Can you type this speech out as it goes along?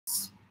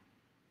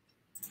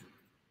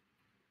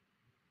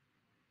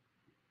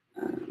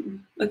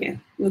Okay,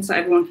 looks like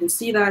everyone can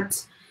see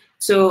that.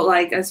 So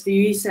like as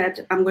Vivi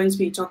said, I'm going to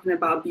be talking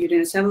about building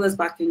a serverless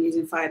backend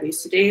using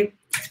Firebase today.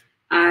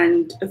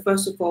 And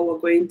first of all, we're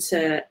going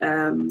to,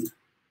 I'm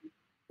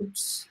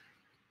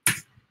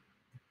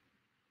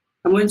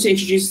going to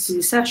introduce you to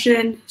the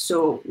session.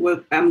 So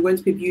I'm going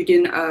to be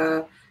building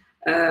a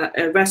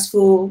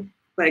RESTful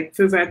like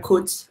favorite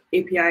code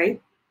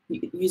API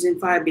using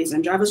Firebase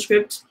and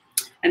JavaScript.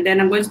 And then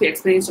I'm going to be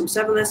explaining some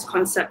serverless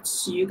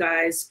concepts to you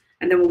guys.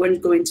 And then we're going to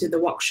go into the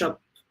workshop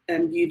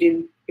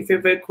building a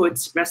favorite code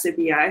REST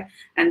API.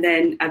 And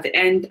then at the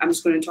end, I'm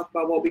just going to talk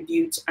about what we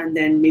built and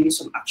then maybe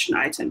some action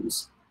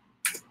items.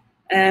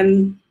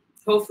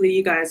 Hopefully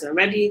you guys are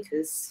ready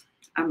because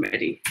I'm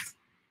ready.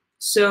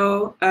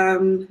 So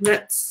let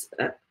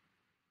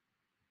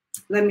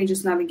me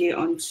just navigate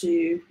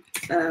onto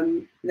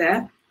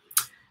there.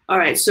 All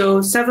right,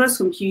 so serverless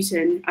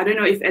computing, I don't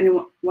know if any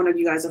one of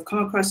you guys have come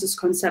across this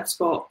concept,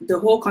 but the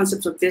whole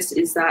concept of this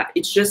is that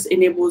it just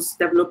enables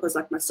developers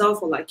like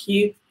myself or like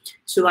you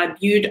to like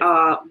build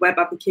our web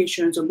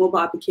applications or mobile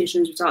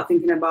applications without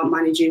thinking about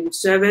managing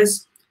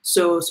servers.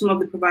 So some of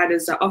the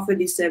providers that offer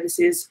these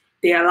services,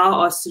 they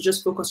allow us to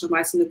just focus on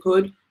writing the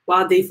code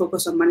while they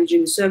focus on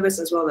managing the service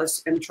as well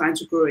as trying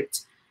to grow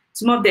it.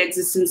 Some of the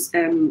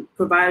existing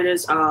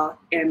providers are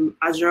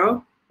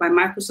Azure by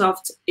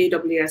Microsoft,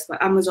 AWS by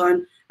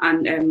Amazon,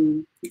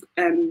 and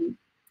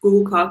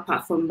Google Cloud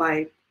Platform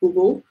by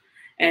Google.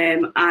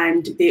 And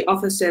they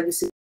offer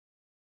services,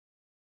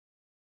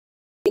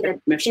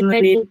 machine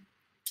learning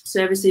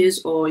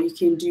services, or you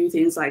can do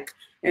things like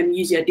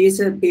use your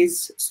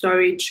database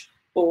storage,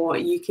 or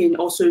you can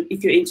also,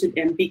 if you're into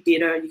big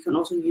data, you can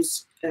also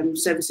use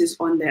services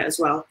on there as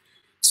well.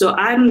 So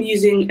I'm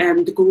using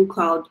the Google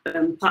Cloud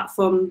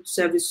Platform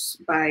service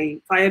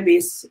by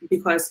Firebase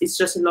because it's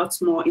just a lot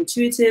more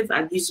intuitive.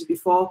 I've used it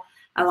before.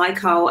 I like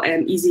how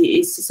easy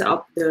it is to set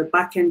up the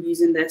backend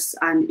using this,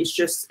 and it's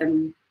just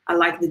I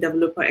like the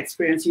developer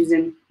experience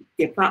using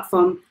their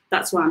platform.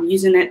 That's why I'm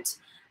using it.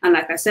 And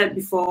like I said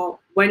before,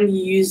 when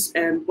you use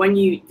when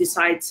you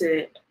decide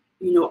to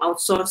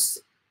outsource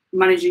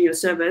managing your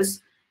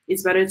servers,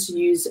 it's better to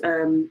use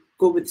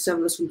go with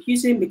serverless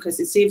computing because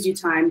it saves you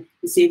time,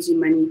 it saves you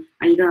money,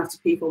 and you don't have to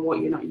pay for what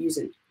you're not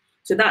using.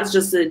 So that's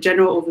just a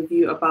general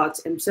overview about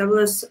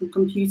serverless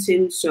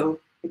computing. So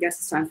I guess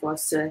it's time for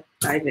us to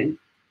dive in.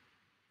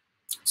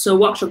 So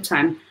workshop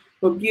time.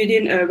 We're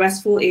building a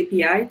RESTful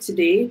API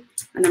today,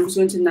 and I'm just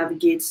going to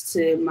navigate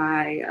to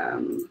my,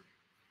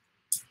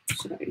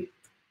 sorry,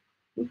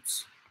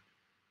 oops,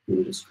 let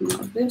me just come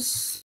out of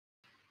this.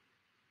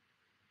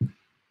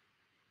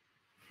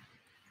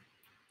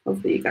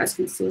 Hopefully you guys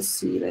can still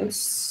see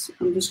this.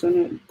 I'm just going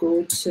to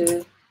go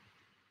to,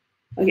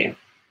 okay.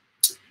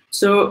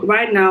 So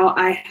right now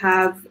I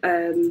have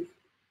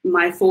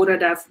my folder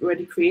that I've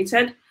already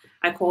created.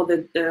 I call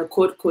it the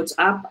Code Codes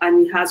app,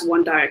 and it has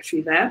one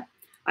directory there.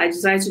 I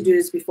decided to do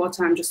this before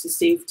time just to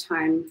save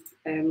time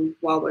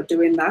while we're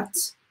doing that.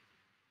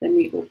 Let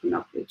me open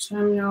up the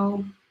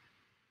terminal.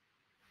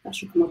 That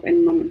should come up any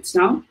moment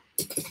now.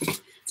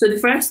 So the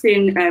first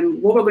thing,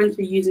 what we're going to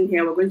be using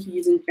here, we're going to be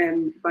using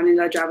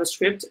vanilla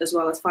JavaScript as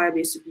well as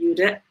Firebase to build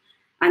it.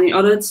 And in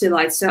order to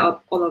like set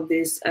up all of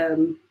this,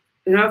 in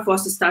order for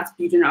us to start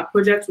building our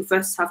project, we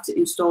first have to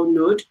install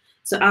Node.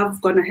 So I've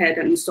gone ahead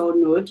and installed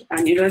Node.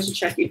 And in order to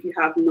check if you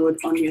have Node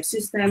on your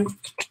system,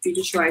 you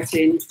just write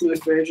in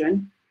Node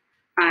version.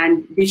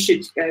 And this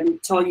should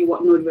tell you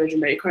what Node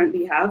version that you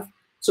currently have.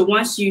 So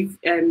once you've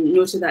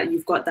noted that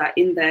you've got that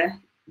in there,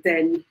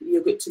 then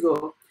you're good to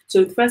go.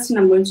 So the first thing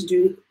I'm going to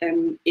do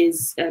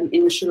is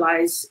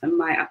initialize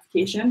my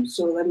application.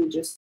 So let me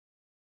just,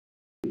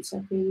 1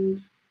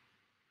 second.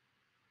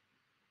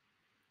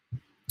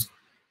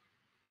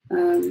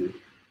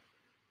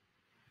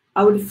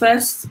 I would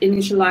first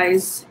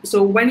initialize,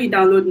 so when you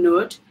download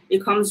Node,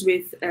 it comes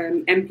with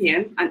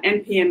NPM, and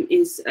NPM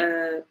is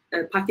a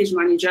package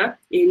manager.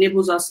 It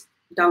enables us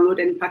to download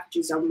any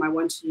packages that we might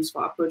want to use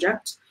for our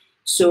project.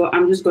 So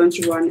I'm just going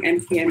to run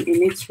NPM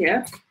init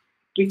here,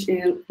 which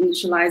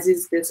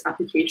initializes this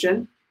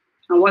application.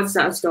 And once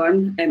that's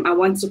done, I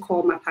want to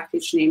call my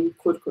package name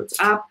Code Codes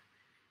app,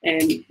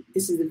 and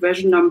this is the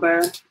version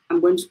number. I'm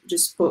going to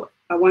just put,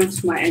 I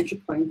want my entry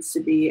points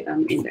to be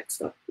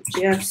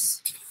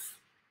index.js.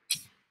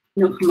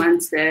 No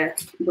commands there.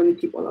 I'm going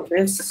to keep all of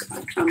this.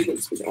 I'm going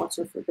to be the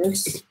author for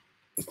this.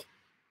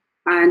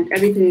 And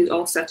everything is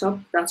all set up.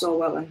 That's all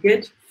well and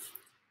good.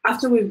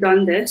 After we've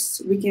done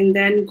this, we can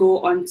then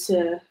go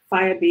onto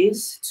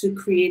Firebase to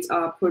create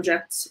our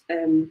project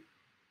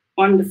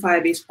on the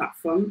Firebase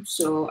platform.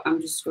 So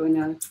I'm just going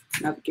to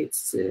navigate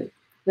to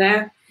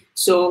there.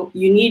 So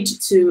you need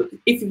to,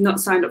 if you've not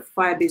signed up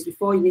for Firebase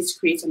before, you need to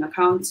create an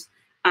account.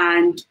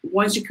 And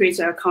once you create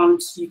an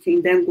account, you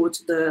can then go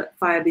to the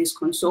Firebase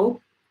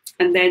console,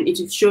 and then it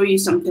will show you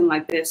something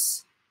like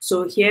this.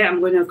 So here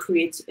I'm going to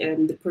create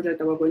the project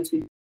that we're going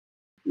to do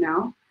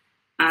now.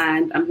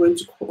 And I'm going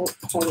to call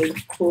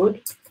it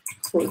Code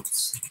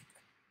Codes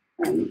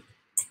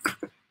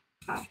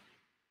app.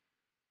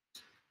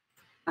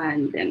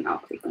 And then I'll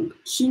click on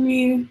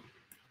continue.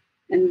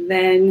 And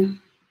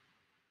then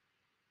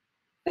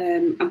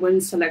I'm going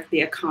to select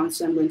the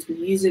accounts I'm going to be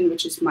using,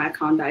 which is my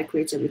account that I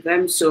created with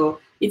them. So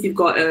if you've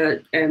got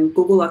a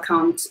Google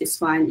account, it's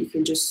fine. You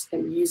can just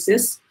use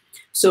this.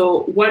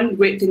 So one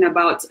great thing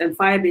about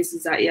Firebase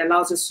is that it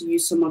allows us to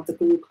use some of the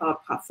Google Cloud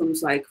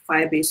platforms like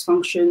Firebase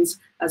Functions,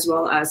 as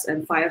well as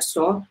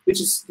Firestore,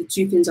 which is the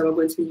two things that we're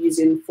going to be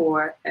using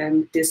for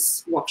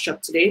this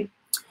workshop today.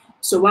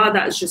 So while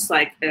that's just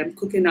like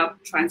cooking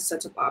up, trying to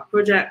set up our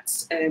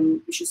projects,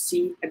 we should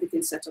see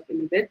everything set up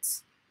in a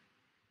bit.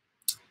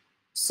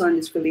 Sun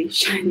is really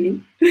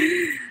shining.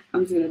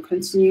 I'm just going to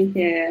continue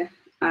here,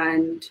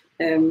 and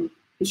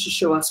it should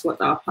show us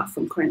what our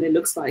platform currently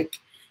looks like.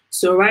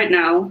 So right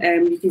now,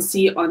 you can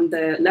see on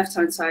the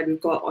left-hand side, we've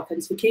got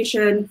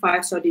authentication,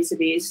 Firestore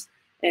database,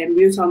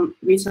 real-time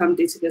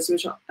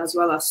database, as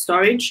well as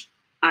storage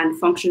and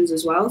functions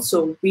as well.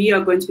 So we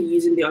are going to be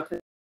using the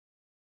authentication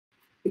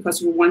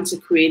because we want to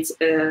create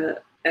a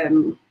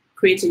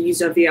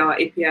user via our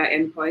API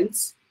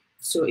endpoints.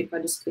 So if I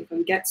just click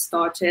on Get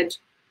Started,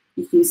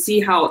 you can see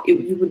how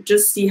you would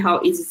just see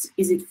how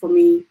easy for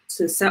me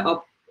to set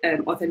up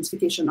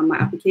authentication on my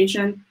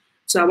application.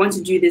 So I want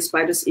to do this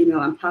by just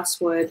email and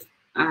password,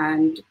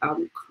 and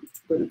I'm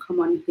going to come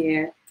on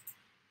here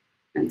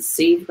and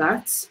save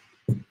that.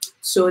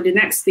 So the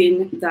next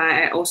thing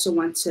that I also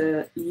want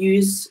to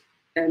use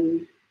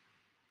on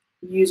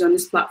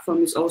this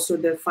platform is also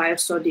the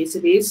Firestore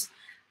database,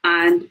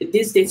 and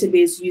this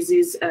database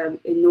uses a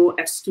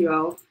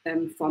NoSQL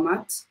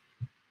format.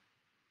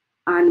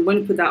 And I'm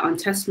going to put that on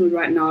test mode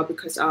right now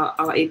because our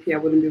API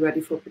wouldn't be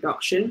ready for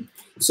production.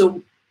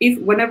 So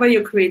whenever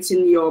you're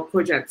creating your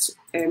project,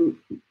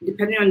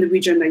 depending on the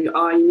region that you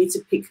are, you need to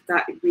pick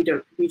that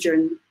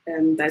region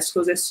that's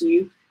closest to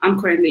you. I'm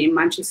currently in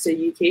Manchester,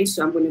 UK,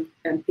 so I'm going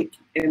to pick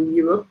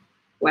Europe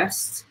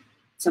West.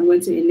 So I'm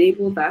going to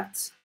enable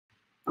that.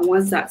 And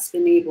once that's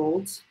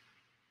enabled,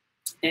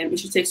 it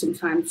should take some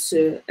time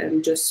to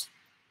just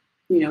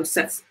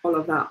set all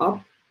of that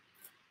up.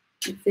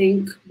 I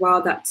think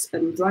while that's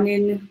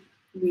running,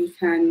 we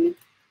can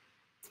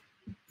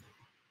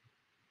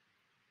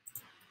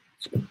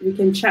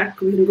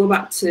check, we can go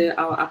back to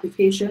our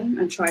application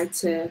and try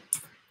to,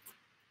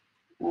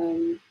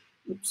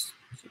 oops,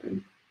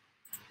 sorry.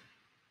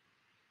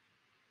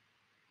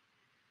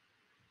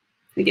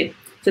 Okay,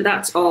 so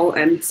that's all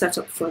set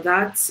up for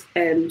that.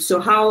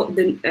 So how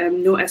the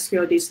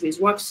NoSQL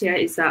database works here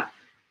is that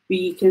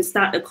we can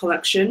start a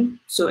collection.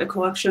 So a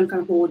collection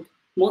can hold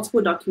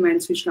multiple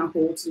documents which can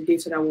hold the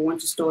data that we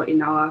want to store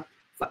in our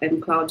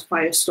cloud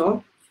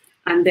Firestore.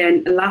 And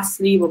then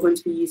lastly, we're going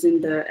to be using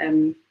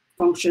the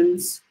function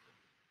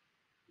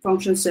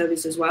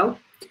service as well.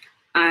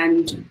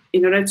 And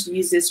in order to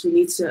use this, we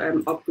need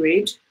to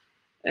upgrade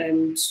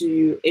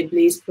to a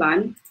Blaze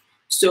plan.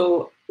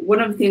 So one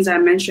of the things I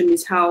mentioned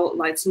is how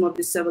like some of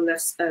the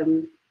serverless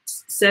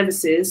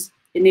services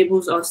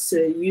enables us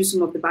to use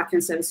some of the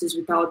backend services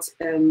without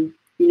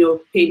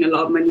paying a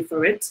lot of money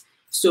for it.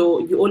 So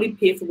you only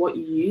pay for what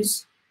you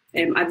use.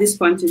 At this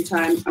point in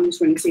time, I'm just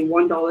going to say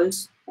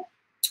 $1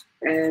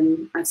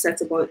 and set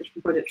a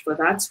budget for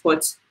that.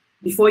 But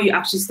before you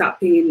actually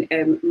start paying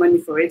money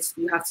for it,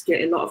 you have to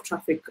get a lot of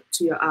traffic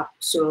to your app.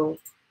 So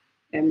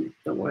don't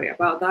worry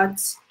about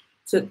that.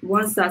 So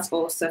once that's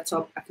all set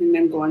up, I can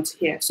then go on to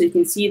here. So you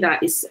can see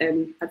that it's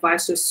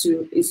advised us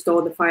to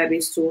install the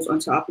Firebase tools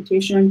onto our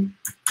application.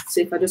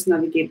 So if I just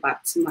navigate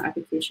back to my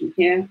application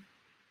here,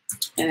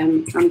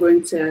 I'm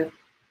going to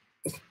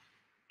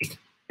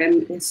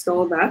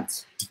install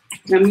that.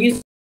 And I'm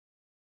using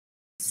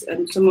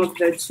some of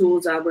the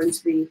tools that are going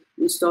to be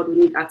installed. We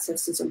need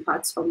access to some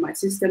parts of my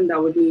system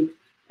that would need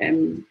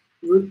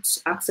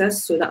root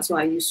access. So that's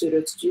why I use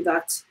sudo to do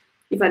that.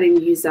 If I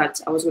didn't use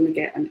that, I was going to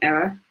get an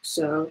error.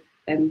 So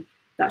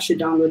that should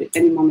download at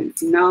any moment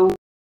from now.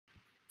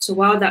 So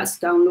while that's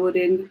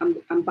downloading,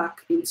 I'm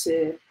back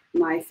into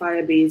my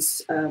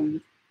Firebase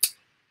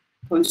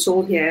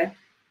console here.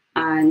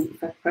 And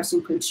if I press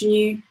on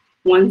continue,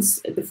 once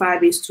the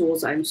Firebase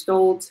tools are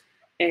installed,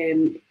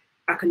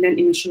 I can then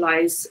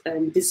initialize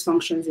these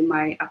functions in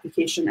my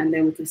application, and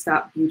then we can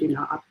start building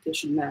our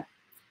application there.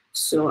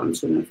 So I'm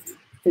just going to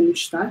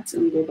finish that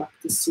and go back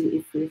to see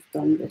if we've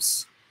done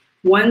this.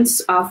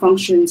 Once our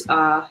functions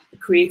are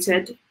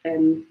created,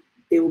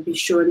 they will be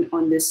shown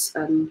on this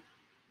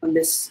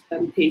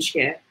page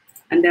here.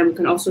 And then we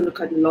can also look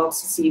at the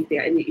logs to see if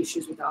there are any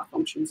issues with our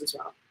functions as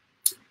well.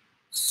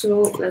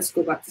 So let's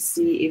go back to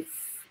see if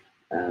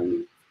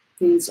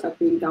things are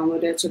being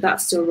downloaded. So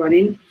that's still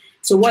running.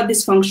 So what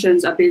these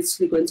functions are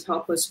basically going to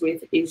help us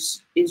with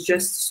is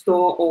just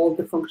store all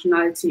the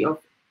functionality of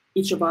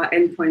each of our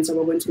endpoints that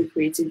we're going to be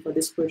creating for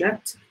this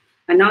project.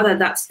 And now that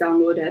that's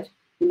downloaded,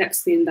 the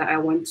next thing that I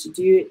want to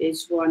do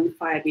is run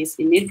Firebase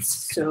init.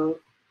 So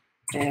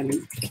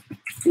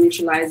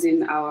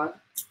initializing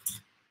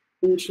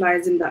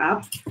the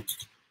app.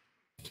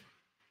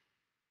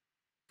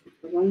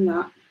 Run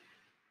that.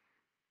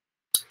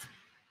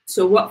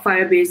 So what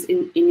Firebase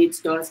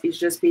init does is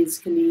just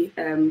basically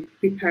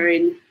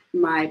preparing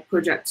my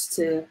project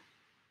to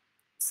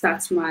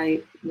start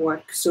my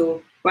work.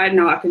 So right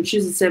now I can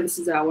choose the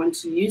services that I want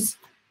to use,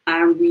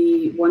 and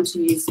we want to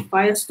use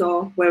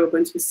Firestore, where we're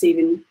going to be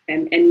saving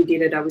any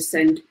data that we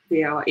send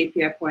via our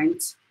API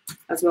point,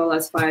 as well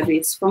as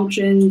Firebase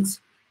functions,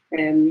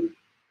 and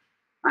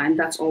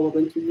that's all we're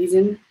going to be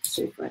using.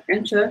 So if I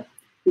enter,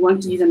 we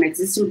want to use an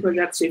existing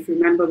project. So if you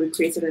remember, we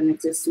created an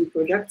existing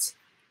project,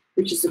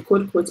 which is the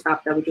Code Quote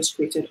app that we just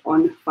created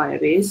on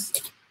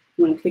Firebase.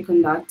 I'm going to click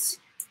on that.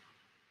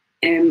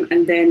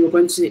 And then we're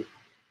going to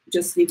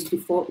just leave the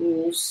default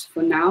rules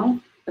for now,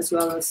 as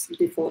well as the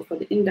default for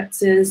the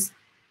indexes.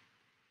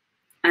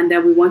 And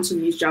then we want to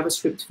use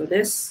JavaScript for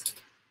this.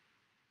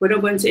 We're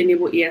not going to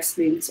enable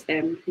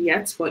ESLint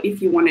yet, but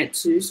if you wanted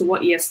to, so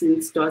what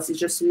ESLint does is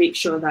just to make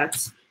sure that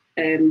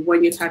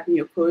when you're typing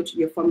your code,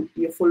 you're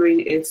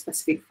following a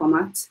specific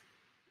format.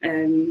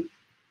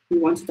 We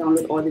want to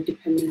download all the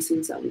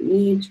dependencies that we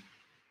need.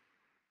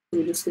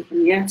 We just click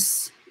on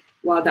yes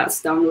while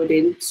that's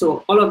downloading.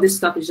 So all of this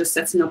stuff is just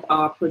setting up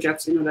our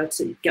project in order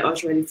to get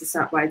us ready to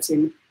start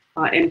writing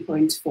our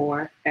endpoint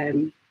for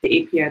the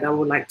API that we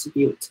would like to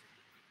build.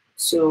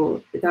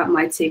 So that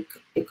might take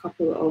a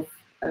couple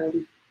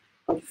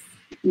of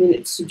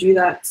minutes to do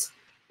that,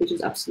 which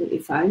is absolutely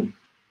fine.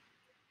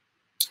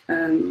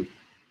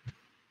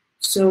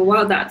 So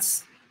while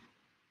that's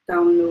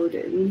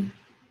downloading,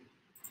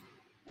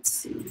 let's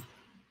see.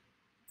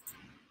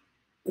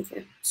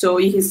 Okay, so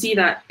you can see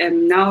that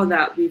now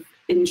that we've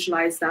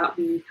initialized that,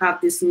 we have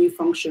this new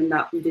function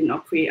that we did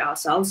not create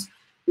ourselves,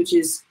 which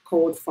is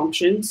called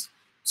functions.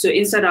 So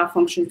inside our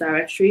functions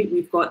directory,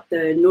 we've got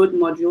the node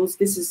modules.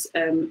 This is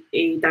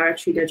a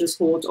directory that just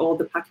holds all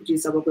the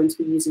packages that we're going to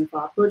be using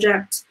for our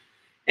project.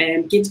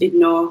 Git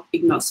ignore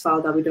ignores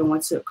file that we don't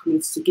want to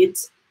commit to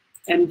Git.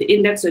 The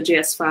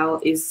index.js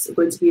file is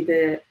going to be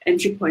the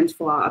entry point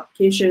for our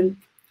application.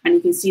 And you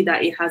can see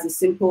that it has a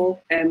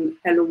simple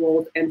hello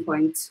world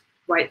endpoint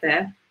right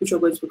there, which we're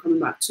going to be coming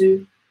back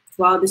to.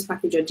 While this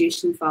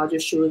package.json file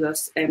just shows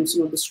us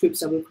some of the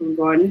scripts that we can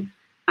run,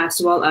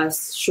 as well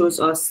as shows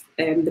us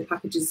the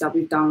packages that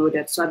we've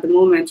downloaded. So at the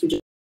moment, we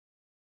just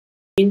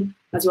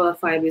as well as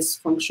Firebase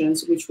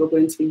functions, which we're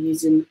going to be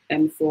using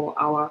for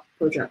our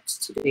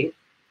project today.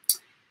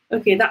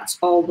 Okay, that's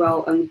all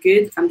well and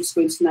good. I'm just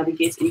going to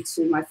navigate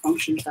into my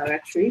functions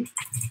directory.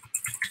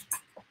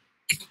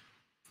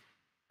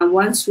 And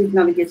once we've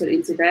navigated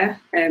into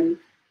there,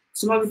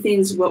 some other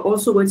things we're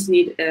also going to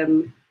need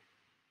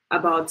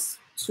about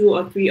 2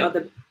 or 3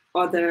 other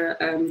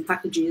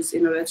packages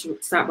in order to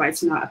start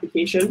writing our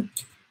application.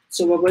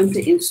 So we're going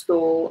to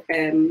install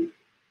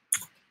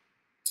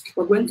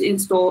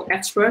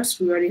Express.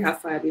 We already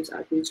have Firebase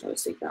admin, so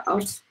let's take that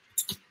out.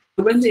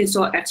 We're going to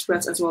install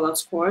Express as well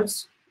as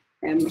CRUD.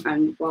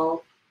 And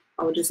well,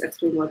 I'll just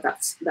explain what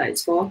that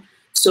is for.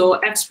 So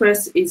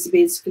Express is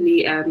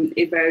basically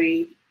a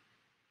very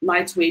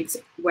lightweight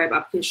web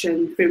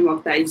application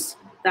framework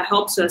that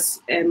helps us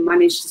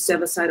manage the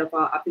server side of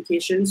our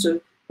application.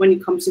 So when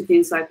it comes to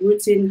things like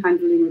routing,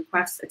 handling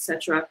requests,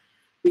 etc.,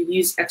 we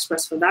use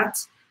Express for that.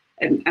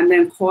 And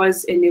then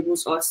CORS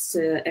enables us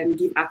to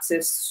give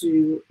access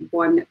to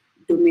one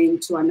domain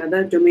to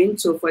another domain.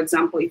 So for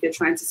example, if you're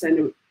trying to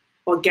send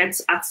or get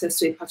access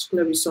to a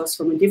particular resource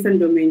from a different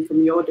domain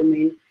from your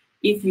domain,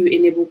 if you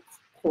enable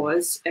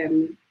CORS,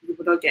 you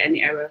will not get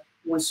any error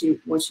once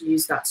you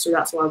use that. So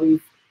that's why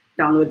we've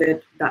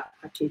downloaded that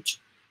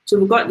package. So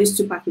we've got these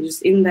 2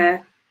 packages in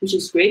there, which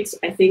is great.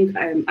 I think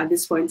at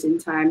this point in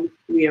time,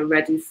 we are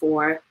ready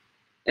for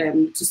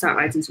to start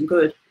writing some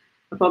code.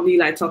 I'll probably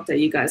talk to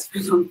you guys for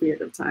a long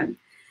period of time.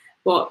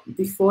 But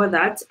before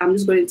that, I'm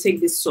just going to take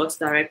this source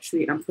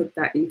directory and put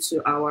that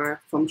into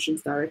our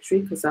functions directory,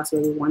 because that's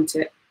where we want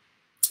it.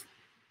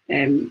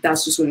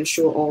 That's just going to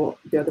show all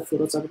the other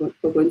folders that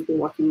we're going to be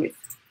working with.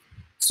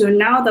 So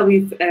now that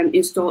we've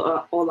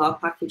installed all our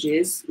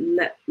packages,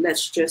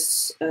 let's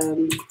just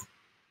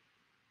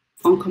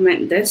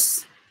uncomment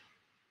this.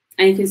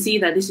 And you can see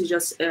that this is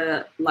just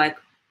like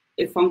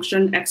a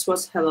function,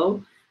 export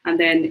hello, and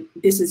then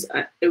this is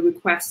a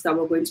request that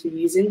we're going to be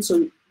using.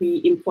 So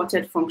we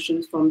imported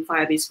functions from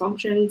Firebase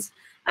functions,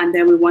 and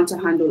then we want to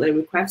handle a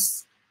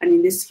request. And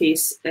in this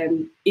case,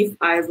 if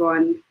I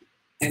run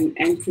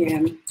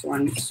npm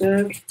run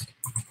serve,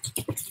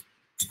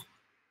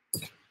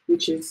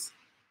 which is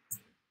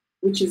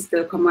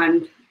the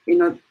command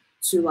to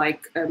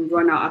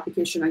run our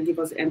application and give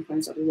us the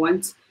endpoints that we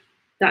want.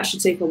 That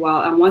should take a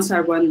while, and once I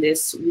run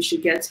this, we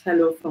should get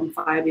hello from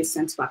Firebase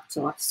sent back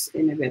to us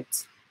in a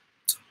bit.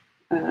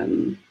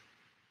 You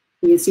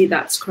can see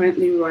that's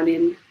currently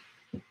running,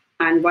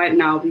 and right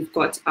now we've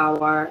got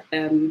our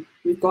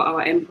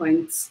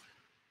endpoints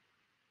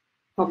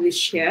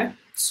published here.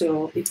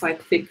 So if I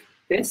click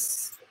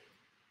this,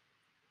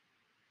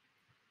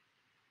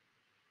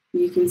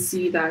 you can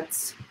see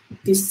that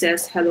this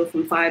says hello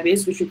from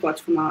Firebase, which we got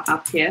from our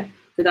app here.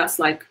 So that's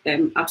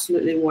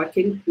absolutely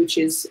working, which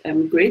is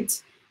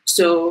great.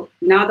 So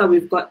now that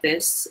we've got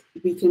this,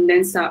 we can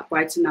then start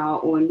writing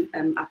our own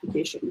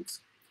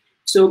applications.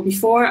 So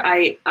before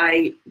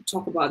I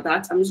talk about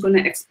that, I'm just going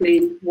to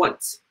explain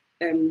what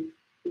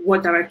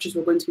what directories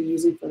we're going to be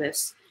using for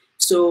this.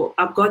 So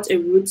I've got a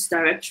roots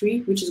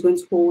directory, which is going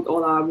to hold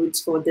all our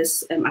roots for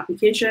this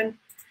application.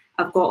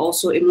 I've got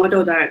also a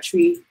model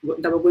directory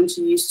that we're going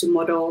to use to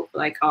model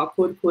like our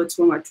code quotes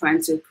when we're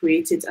trying to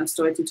create it and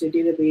store it into a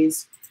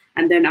database.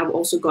 And then I've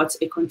also got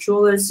a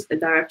controllers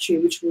directory,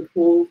 which would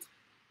hold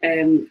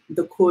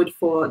the code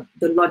for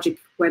the logic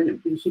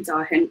when we hit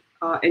our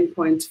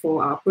endpoint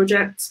for our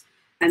project.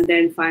 And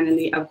then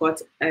finally, I've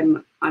got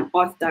an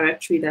auth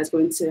directory that's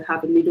going to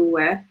have a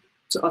middleware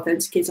to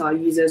authenticate our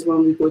users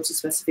when we go to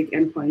specific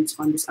endpoints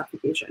on this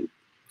application.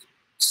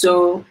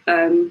 So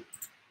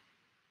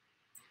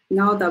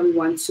now that we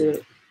want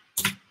to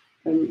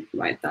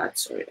write that,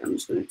 sorry, I'm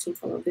just going to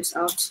take all of this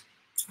out.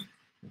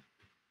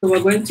 So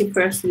we're going to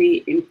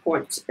firstly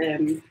import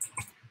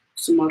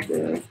some of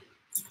the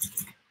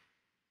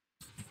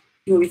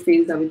movie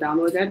things that we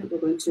downloaded. We're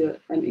going to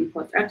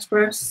import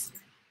Express.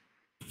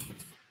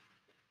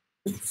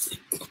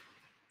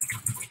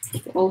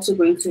 We're also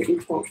going to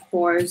import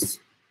cores.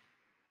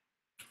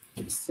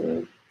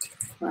 So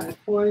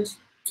cores.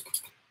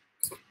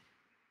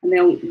 And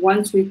then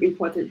once we've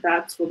imported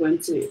that, we're going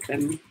to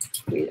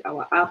create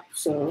our app.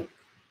 So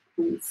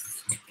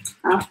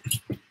app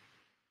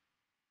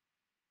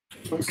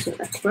also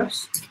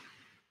Express.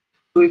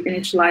 We've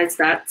initialized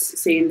that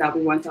saying that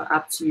we want our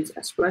app to use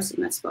Express,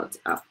 and I spelled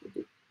app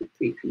with the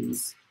 3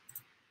 P's.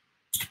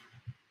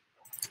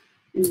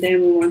 And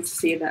then we want to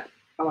say that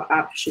our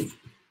app should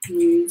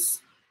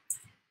use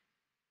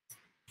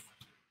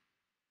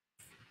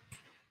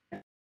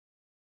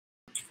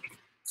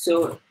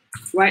so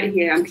right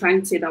here, I'm trying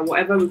to say that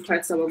whatever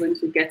requests that we're going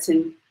to be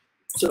getting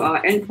to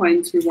our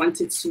endpoint, we want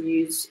it to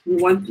use,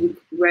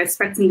 we're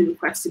expecting the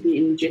request to be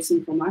in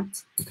JSON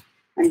format.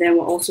 And then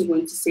we're also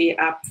going to say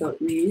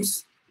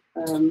app.use,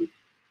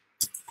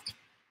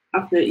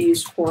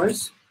 app.use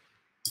cores.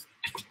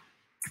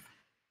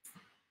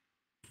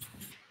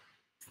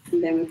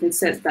 And then we can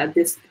set that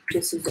this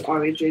is the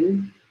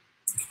origin.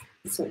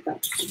 Set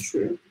that to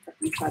true. I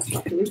can type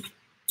properly.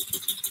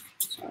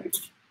 Sorry.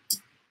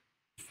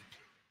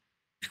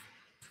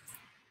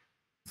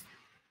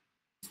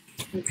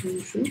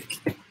 True.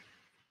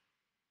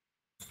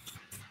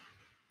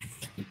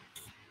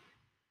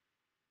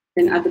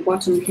 Then at the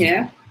bottom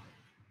here,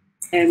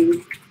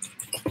 I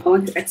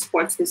want to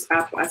export this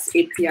app as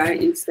API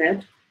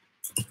instead.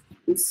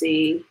 And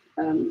say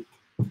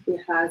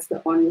it has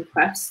the on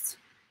request.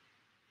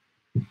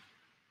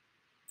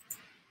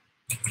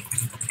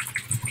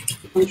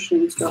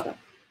 Functions. So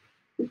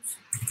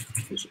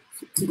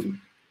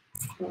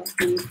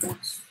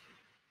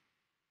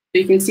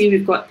you can see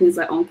we've got things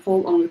like on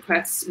call, on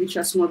requests, which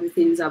are some of the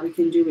things that we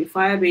can do with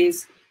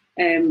Firebase.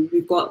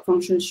 We've got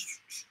function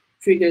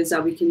triggers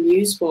that we can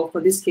use, but for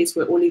this case,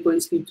 we're only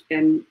going to be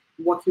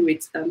working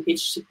with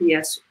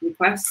HTTPS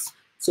requests.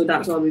 So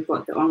that's why we've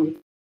got the on,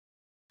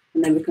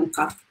 and then we can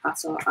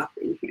pass our app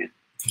in here.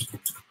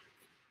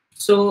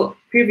 So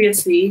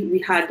previously we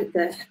had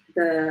the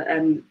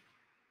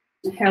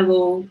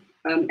hello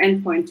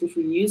endpoint which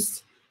we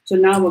used. So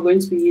now we're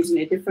going to be using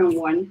a different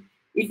one.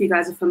 If you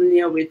guys are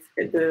familiar with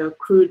the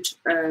CRUD,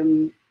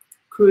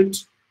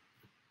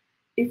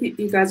 if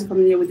you guys are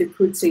familiar with the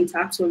CRUD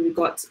syntax, where we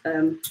got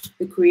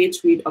the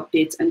create, read,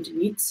 update, and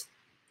delete,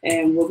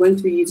 and we're going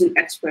to be using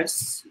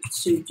Express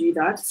to do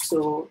that.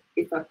 So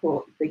if I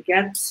call the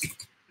get,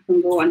 I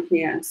can go on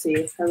here and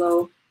say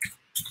hello.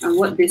 And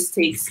what this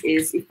takes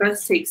is, it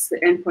first takes the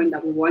endpoint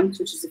that we want,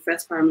 which is the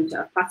first parameter,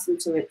 I pass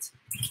into it.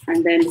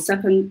 And then the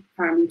second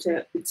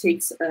parameter, it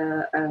takes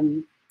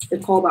the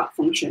callback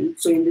function.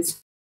 So in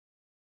this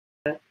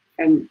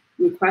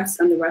request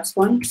and the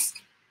response.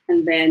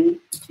 And then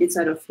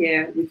inside of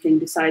here, we can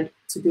decide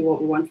to do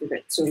what we want with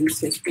it. So in this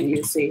case, we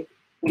can say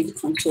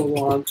console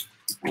log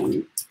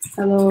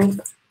hello,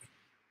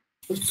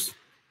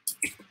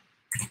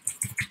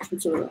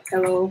 console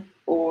hello,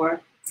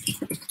 or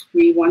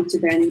we want to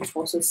then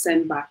also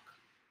send back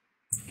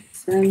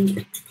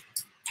send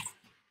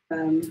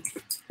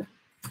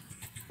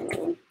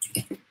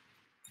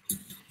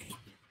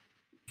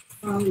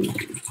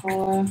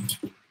hello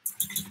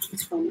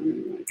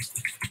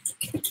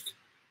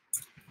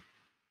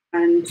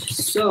and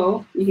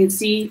so you can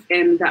see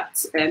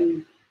that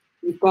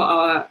we've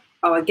got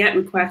our get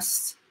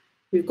request,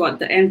 we've got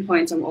the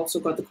endpoint, and we've also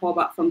got the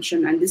callback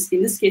function. And this,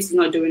 in this case, is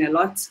not doing a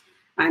lot.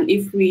 And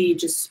if we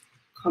just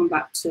come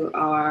back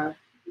to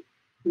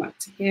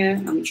here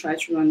and we try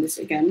to run this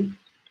again.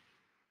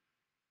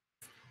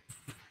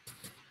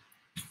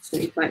 So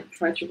if I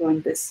try to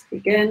run this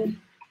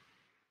again,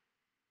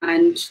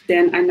 and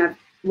then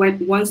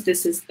once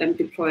this is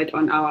deployed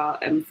on our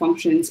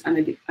functions,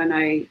 and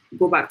I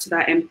go back to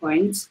that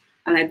endpoint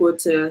and I go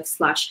to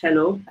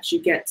 /hello, I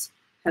should get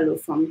hello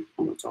from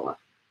Omotola.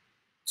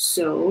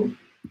 So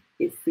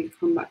if we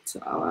come back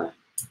to our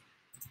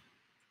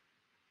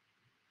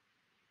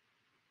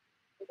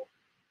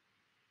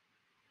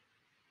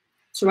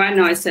so right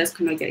now it says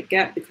cannot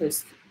get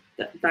because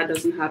that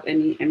doesn't have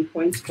any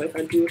endpoints. But if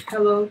I do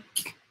hello,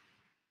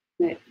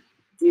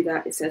 do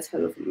that, it says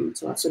hello from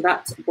Omotola. So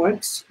that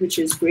works, which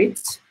is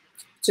great.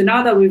 So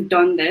now that we've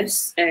done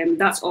this,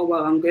 that's all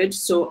well and good.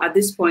 So at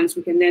this point,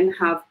 we can then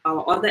have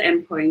our other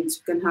endpoints.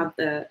 We can have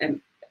the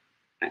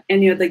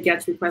any other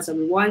GET request that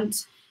we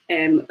want,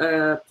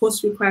 a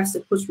post request,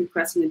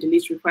 and a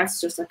delete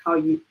request, just like how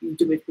you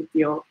do it with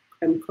your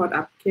CRUD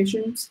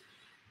applications.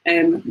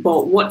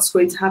 But what's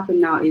going to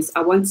happen now is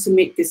I want to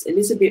make this a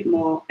little bit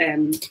more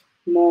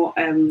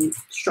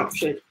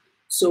structured.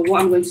 So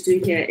what I'm going to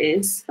do here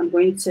is I'm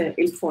going to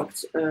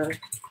import a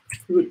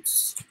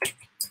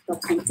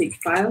root.config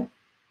file.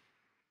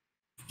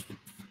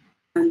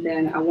 And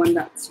then I want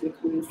that to be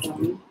coming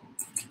from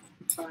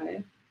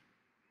Fire.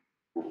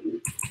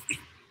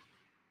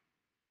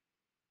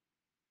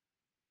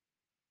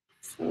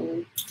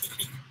 So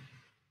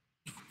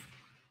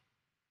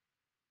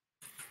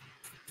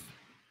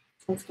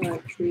source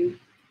directory,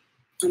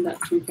 and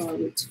that can go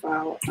root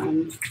file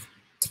and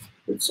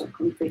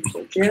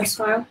root.config.js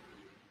file.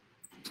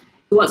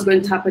 So what's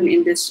going to happen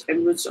in this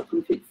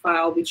root.config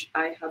file, which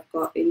I have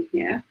got in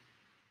here,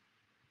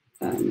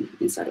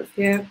 inside of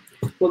here,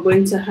 we're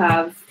going to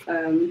have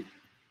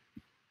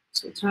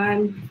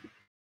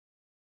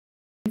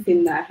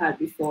anything that I had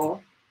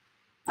before,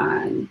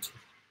 and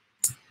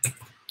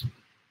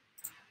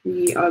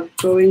we are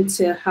going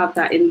to have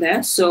that in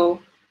there.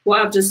 So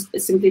what I've just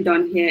simply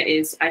done here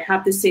is I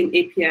have the same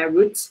API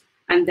root,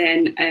 and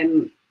then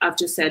I've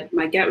just said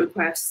my GET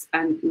request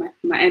and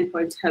my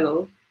endpoint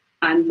hello,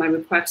 and my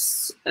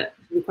request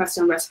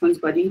and response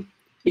body.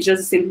 It's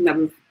just the same thing that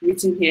we've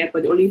written here,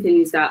 but the only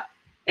thing is that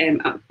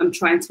I'm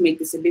trying to make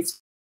this a bit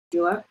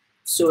modular.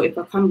 So if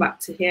I come back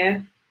to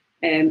here,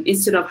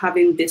 instead of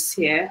having this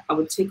here, I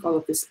would take all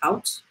of this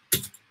out,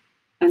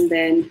 and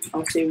then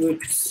I'll say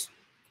root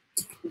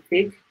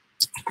config,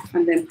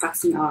 and then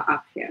passing our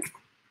app here.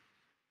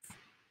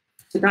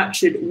 So that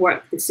should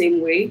work the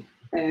same way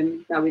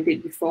that we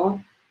did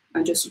before.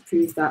 And just to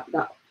prove that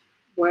that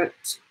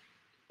worked,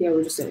 here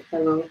we'll just say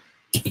hello,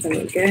 hello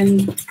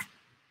again.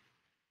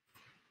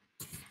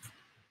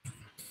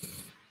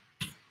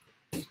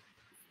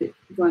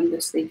 Run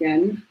this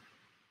again,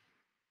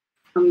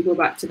 and we go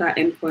back to that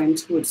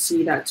endpoint, we would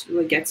see that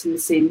we're getting the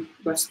same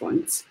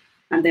response.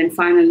 And then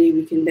finally,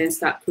 we can then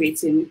start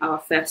creating our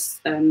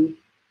first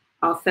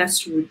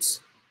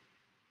root,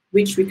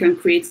 which we can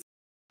create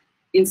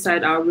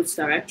inside our roots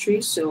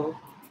directory. So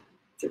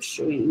just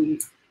showing you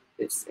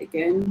this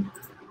again.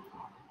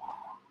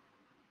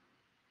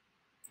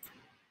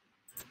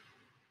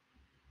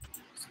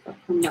 So I'll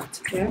come back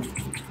to here.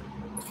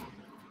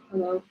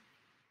 Hello.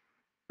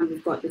 And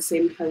we've got the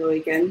same hello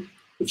again,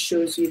 which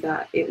shows you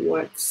that it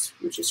works,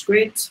 which is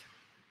great.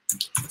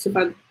 So if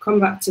I come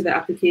back to the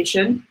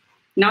application,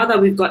 now that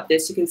we've got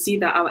this, you can see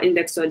that our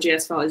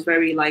index.js file is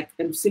very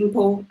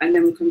simple, and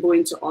then we can go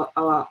into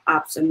our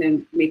apps and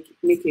then make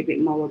it a bit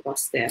more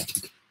robust there.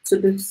 So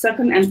the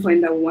second endpoint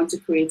that we want to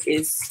create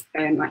is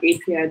an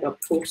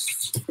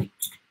API.post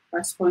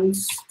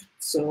response.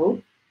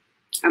 So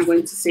I'm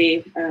going to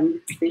say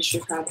they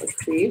should have a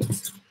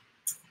create.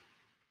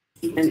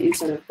 And then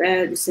inside of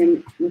there, the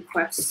same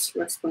request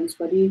response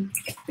body,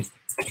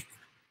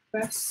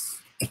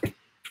 request,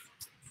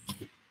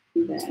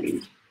 and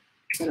then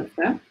inside of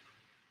there.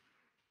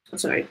 Oh,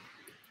 sorry.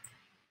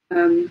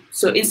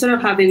 So instead of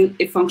having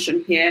a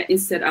function here,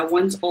 instead I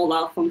want all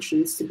our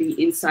functions to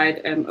be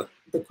inside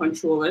the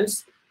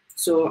controllers.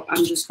 So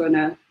I'm just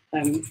gonna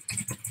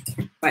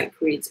write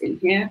create in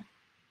here,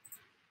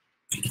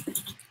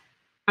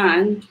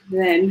 and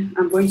then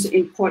I'm going to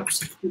import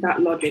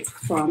that logic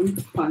from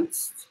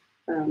const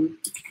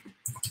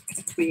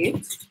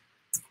create.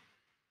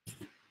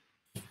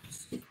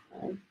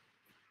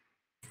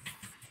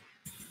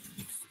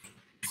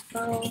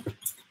 File.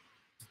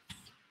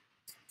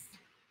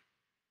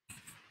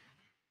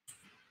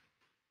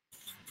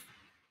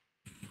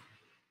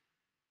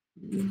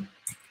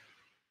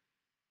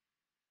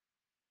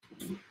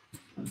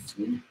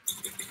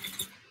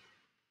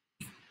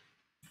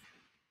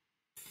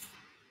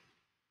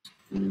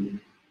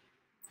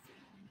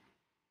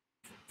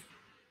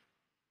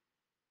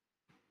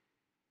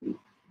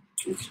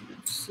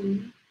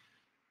 And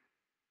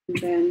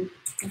then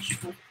I should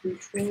have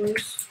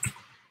controllers.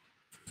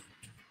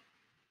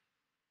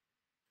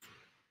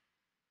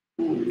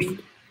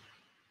 And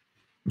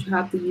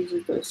have the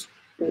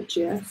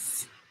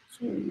user.js.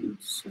 So 1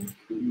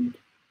 second.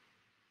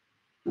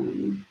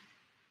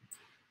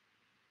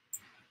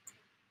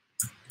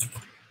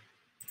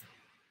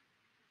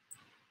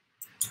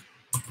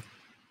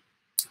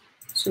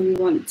 So we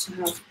want to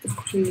have the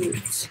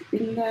create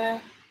in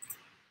there.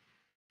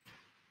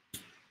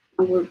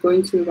 And we're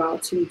going to be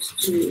routing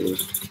to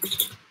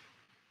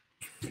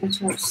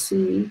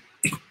SRC.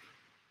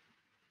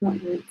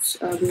 That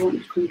would, we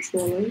want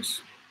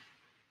controllers.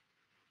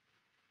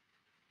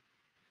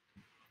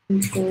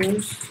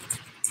 Controllers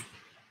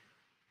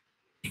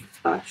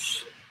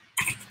slash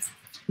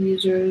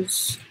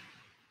users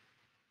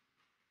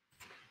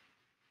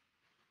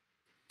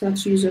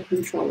slash user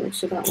controller.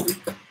 So that one.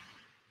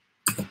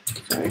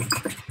 Sorry.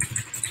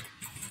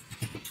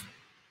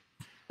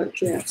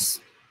 JS.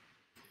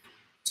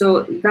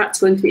 So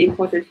that's going to be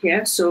imported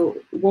here. So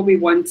what we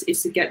want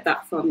is to get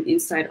that from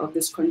inside of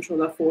this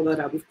controller folder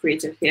that we've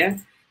created here.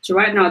 So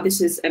right now this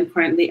is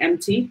currently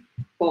empty,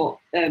 but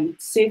to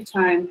save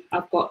time,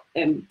 I've got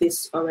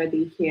this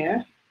already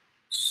here.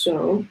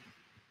 So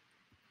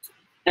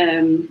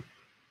I'm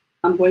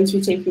going to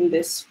be taking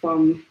this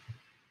from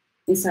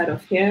inside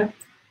of here.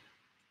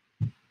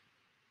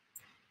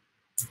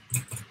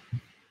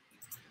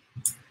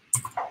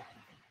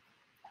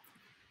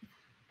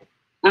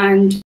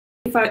 And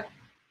if I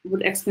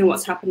would explain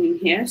what's happening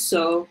here.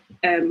 So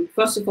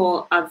first of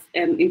all, I've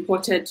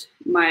imported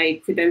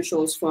my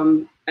credentials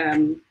from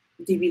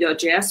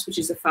db.js, which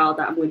is a file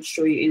that I'm going to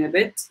show you in a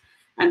bit.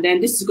 And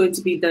then this is going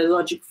to be the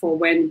logic for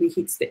when we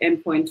hit the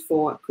endpoint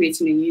for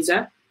creating a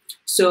user.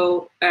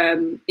 So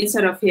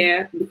inside of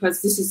here,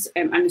 because this is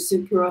an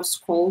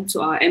asynchronous call to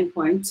our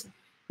endpoint,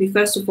 we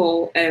first of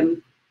all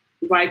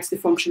write the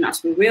function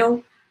as we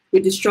will.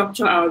 We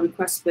destructure our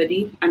request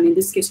body, and in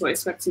this case, we're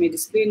expecting a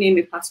display name,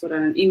 a password,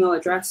 and an email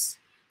address.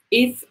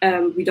 If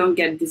we don't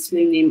get the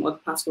display name or the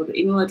password or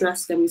email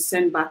address, then we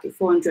send back a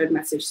 400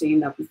 message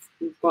saying that we've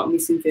got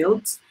missing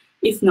fields.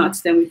 If not,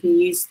 then we can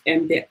use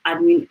the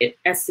admin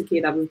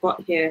SDK that we've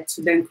got here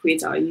to then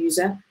create our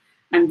user,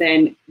 and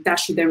then that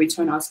should then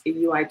return us a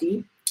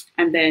UID.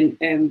 And then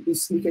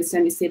we can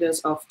send a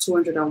status of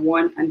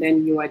 201 and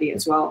then UID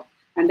as well.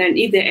 And then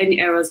if there are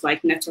any errors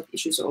like network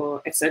issues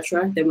or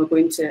etc., then we're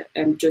going to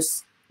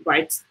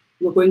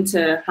we're going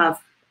to have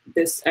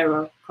this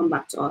error come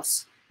back to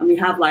us. And we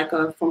have like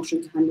a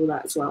function to handle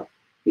that as well,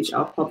 which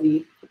I'll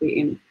probably put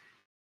in.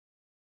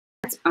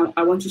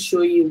 I want to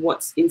show you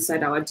what's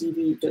inside our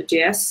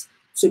db.js.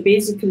 So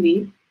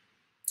basically,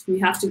 we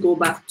have to go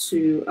back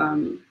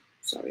to,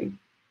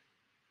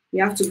 we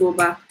have to go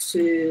back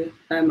to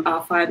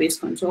our Firebase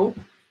console.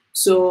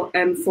 So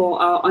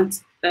for our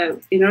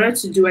in order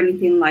to do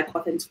anything like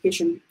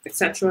authentication,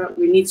 etc.,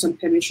 we need some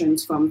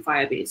permissions from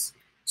Firebase.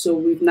 So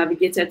we've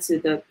navigated to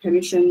the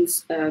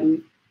permissions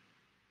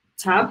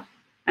tab,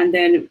 and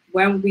then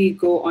when we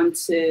go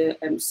onto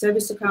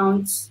service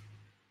accounts,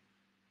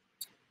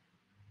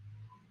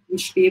 we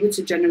should be able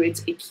to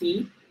generate a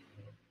key.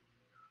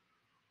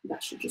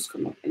 That should just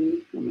come up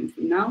any moment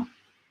from now.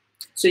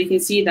 So you can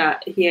see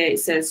that here it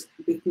says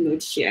with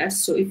Node.js.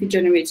 So if you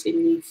generate a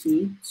new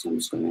key, so I'm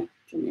just going to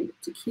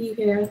generate the key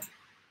here.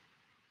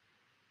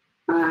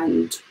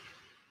 And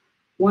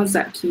once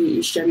that key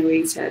is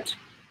generated,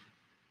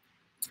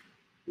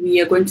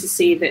 we are going to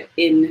save it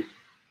in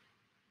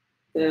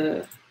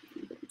the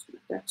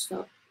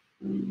desktop.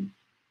 We're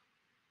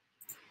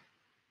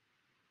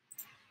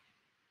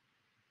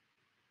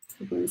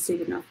going to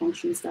save it in our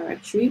functions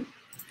directory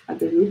at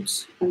the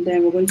root, and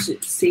then we're going to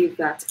save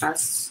that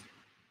as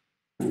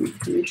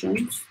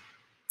permissions.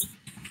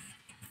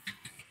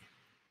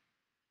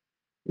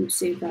 We'll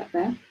save that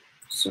there.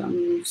 So I'm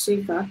going to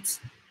save that.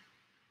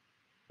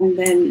 And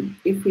then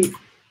if we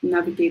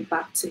navigate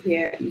back to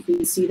here, you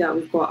can see that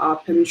we've got our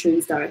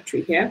permissions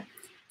directory here.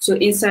 So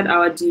inside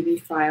our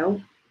DB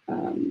file,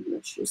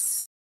 let's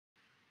just,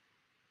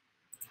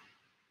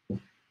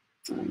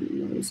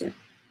 where is it?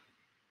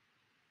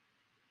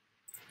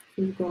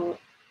 We've got,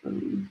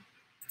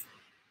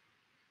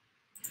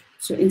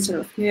 so inside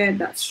of here,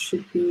 that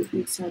should be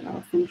inside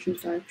our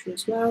functions directory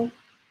as well.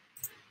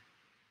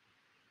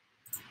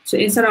 So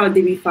inside our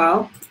DB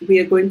file, we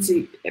are going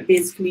to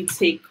basically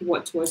take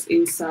what was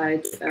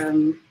inside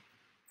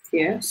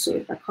here. So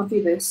if I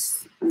copy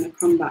this and I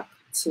come back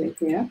to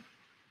here,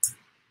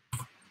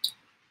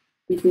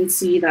 you can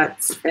see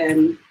that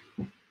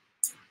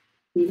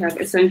we have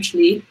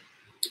essentially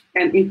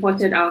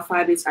imported our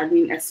Firebase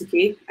admin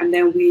SDK, and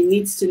then we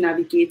need to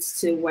navigate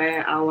to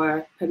where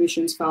our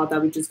permissions file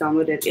that we just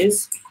downloaded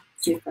is.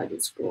 So if I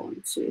just go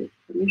on to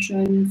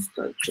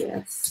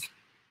permissions.js,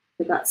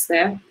 so that's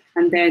there.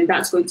 And then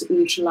that's going to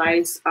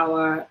initialize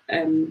our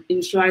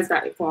initialize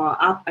that for our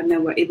app, and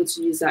then we're able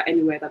to use that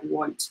anywhere that we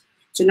want.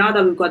 So now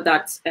that we've got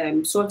that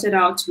sorted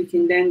out, we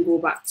can then go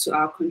back to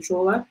our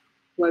controller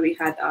where we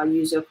had our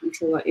user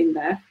controller in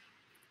there.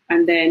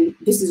 And then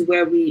this is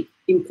where we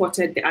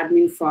imported the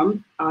admin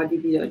from, our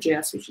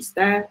db.js, which is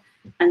there.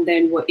 And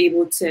then we're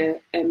able to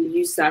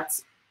use that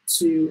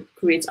to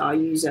create our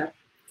user.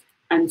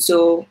 And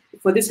so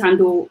for this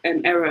handle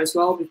error as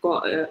well, we've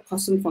got a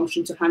custom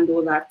function to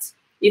handle that.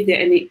 If there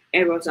are any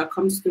errors that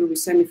comes through, we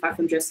send a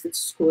 500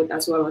 status code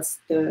as well as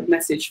the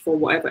message for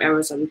whatever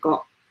errors that we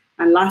got.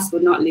 And last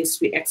but not least,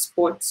 we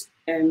export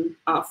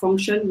our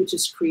function, which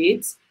is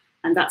create,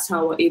 and that's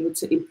how we're able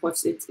to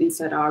import it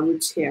inside our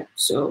root here.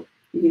 So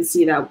you can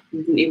see that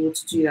we've been able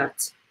to do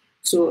that.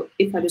 So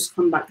if I just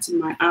come back to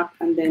my app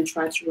and then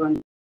try to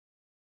run,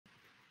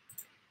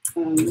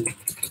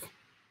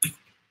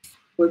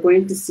 we're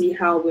going to see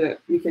how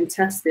we can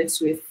test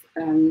this with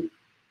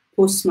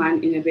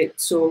Postman in a bit.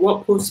 So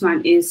what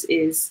Postman is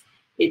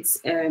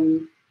it's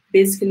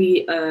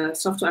basically a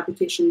software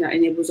application that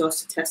enables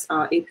us to test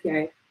our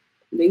API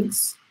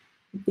links.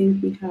 I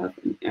think we have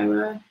an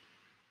error.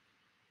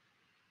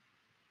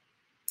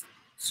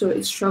 So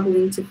it's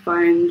struggling to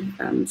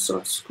find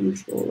source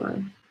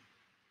controller.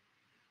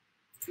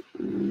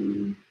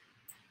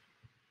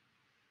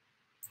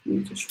 Let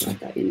me just write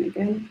that in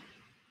again.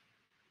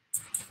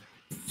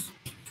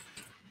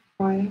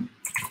 Fire.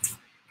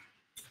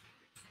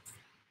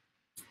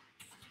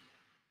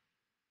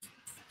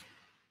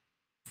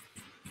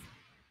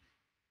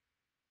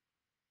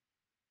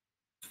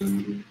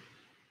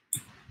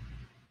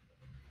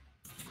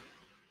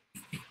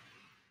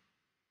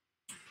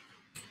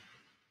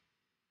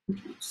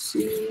 Let's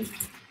see.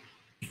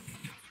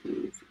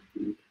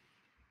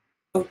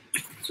 Oh,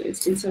 so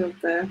it's instead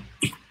of there,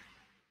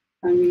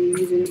 I'm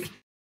using.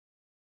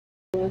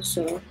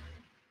 So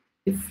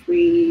if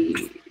we,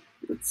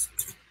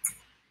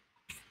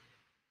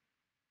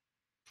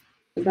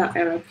 that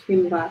error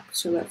came back,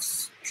 so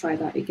let's try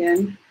that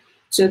again.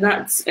 So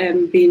that's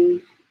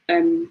been,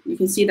 you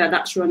can see that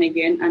that's run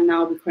again, and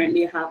now we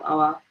currently have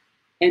our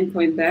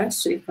endpoint there.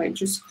 So if I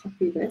just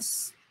copy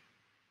this,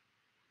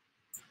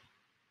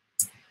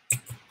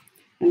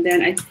 and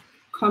then I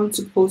come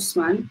to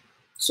Postman,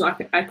 so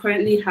I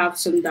currently have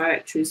some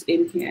directories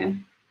in here.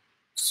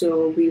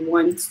 So we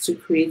want to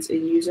create a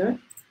user.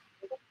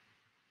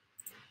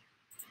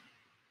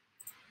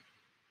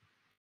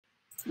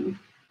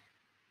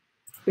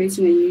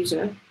 Creating a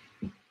user.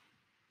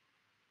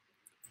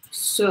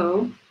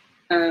 So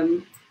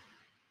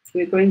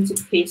we're going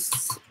to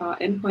paste our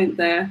endpoint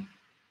there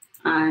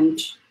and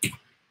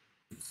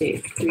say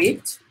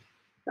create.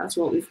 That's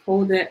what we've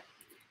called it.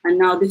 And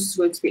now this is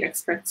going to be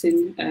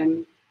expecting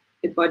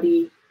a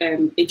body, a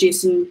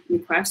JSON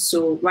request.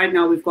 So right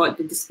now we've got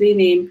the display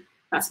name,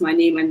 that's my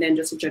name, and then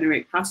just a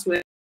generic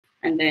password,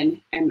 and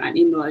then an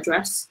email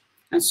address.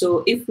 And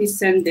so if we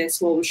send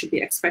this, what we should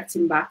be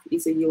expecting back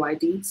is a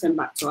UID sent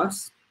back to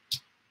us.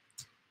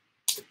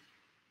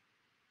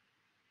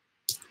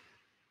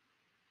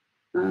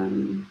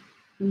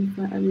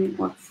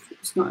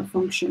 It's not a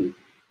function.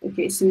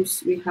 Okay,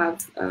 since we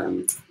have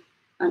an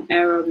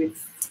error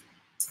with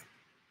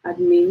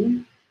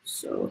admin,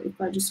 so if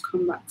I just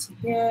come back to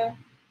here,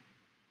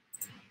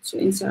 so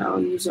inside our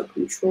user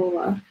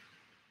controller,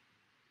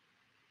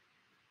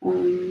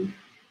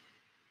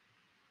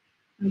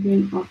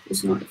 admin off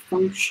is not a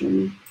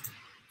function.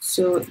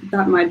 So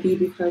that might be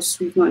because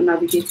we've not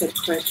navigated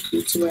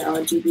correctly to where our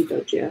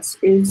db.js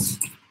is.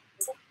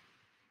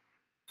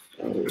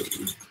 So,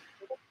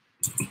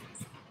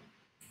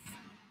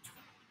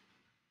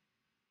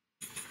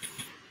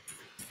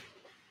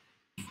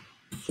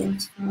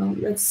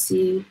 let's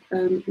see,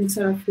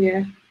 inside of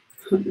here,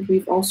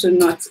 we've also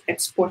not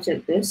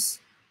exported this.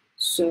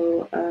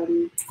 So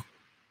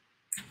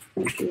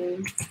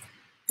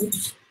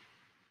oops,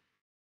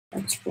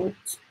 export.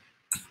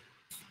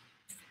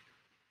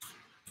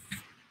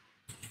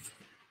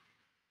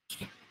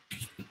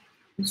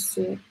 Let's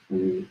say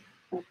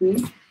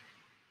admin.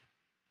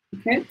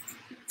 Okay,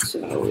 so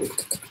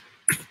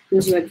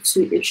those are the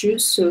two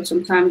issues. So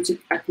sometimes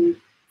I can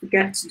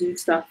forget to do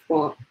stuff,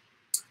 but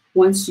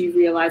once you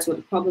realize what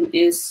the problem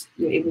is,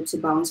 you're able to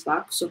bounce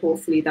back. So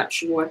hopefully that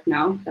should work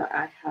now that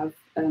I have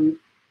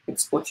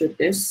exported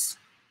this.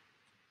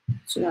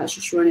 So that's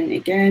just running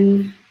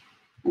again.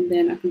 And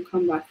then I can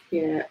come back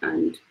here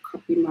and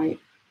copy my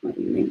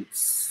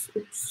links.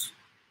 Oops.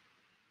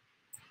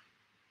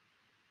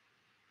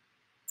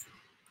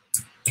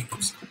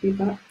 Just copy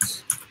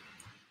that.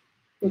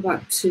 Go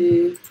back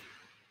to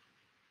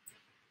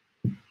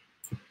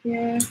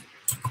here.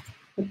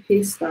 I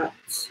paste that.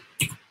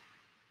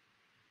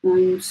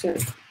 And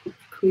set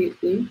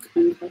create link,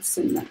 and I'll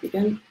send that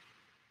again.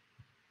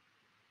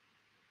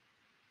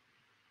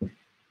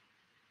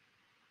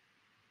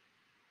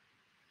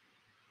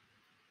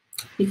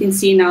 You can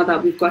see now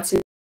that we've got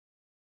it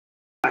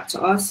back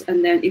to us,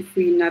 and then if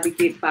we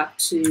navigate back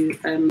to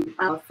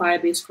our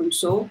Firebase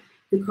console,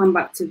 we come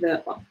back to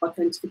the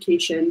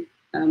authentication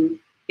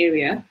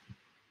area.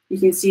 You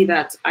can see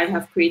that I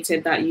have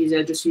created that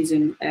user just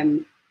using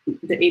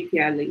the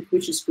API link,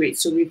 which is great.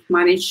 So we've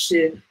managed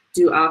to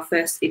do our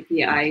first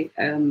API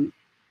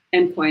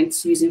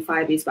endpoints using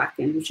Firebase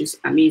Backend, which is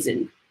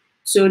amazing.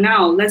 So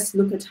now let's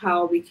look at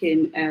how we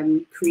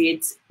can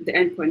create the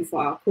endpoint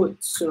for our code.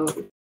 So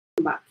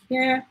back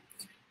here,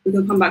 we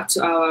can come back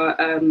to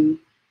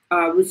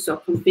our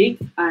root.config,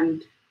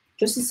 and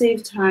just to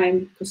save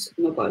time, because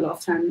I've not got a lot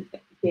of time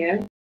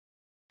here,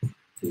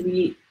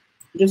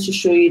 just to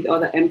show you the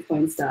other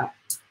endpoints that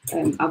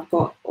I've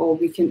got, or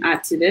we can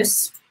add to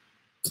this.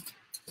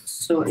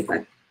 So if I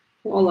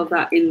put all of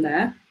that in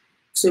there,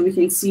 so we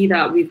can see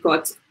that we've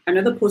got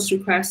another post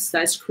request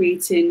that's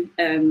creating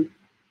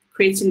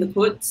the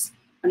codes,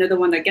 another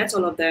one that gets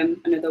all of them,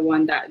 another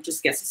one that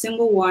just gets a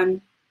single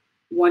one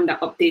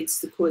that updates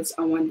the codes,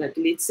 and one that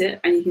deletes it.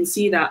 And you can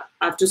see that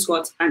I've just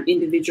got an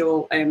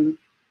individual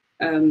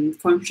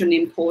function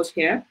name called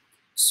here.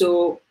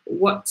 So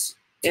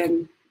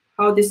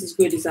how this is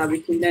good is that we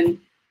can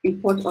then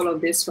import all of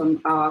this from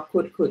our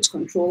code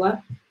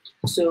controller.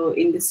 So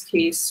in this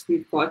case,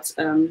 we've got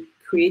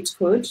create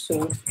code.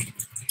 So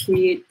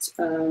create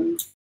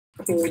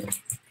code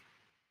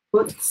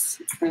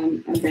puts,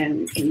 and then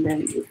we can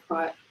then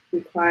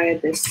require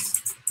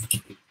this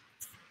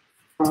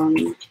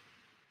from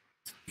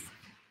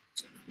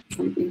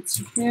come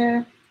into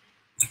here,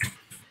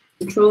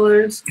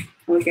 controllers, and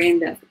we're getting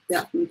that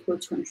from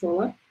code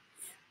controller.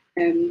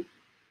 And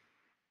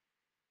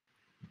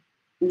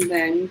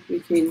then we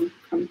can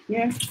come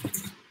here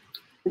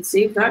and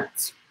save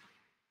that.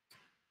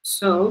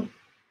 So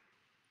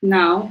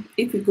now,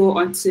 if we go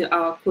onto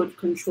our code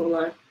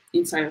controller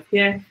inside of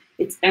here,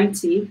 it's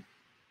empty,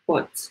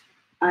 but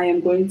I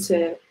am going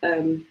to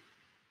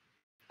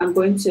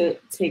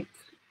take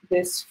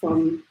this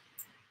from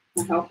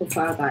my helper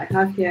file that I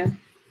have here,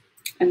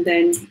 and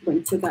then I'm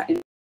going to put that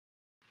in.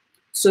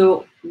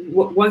 So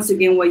once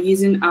again, we're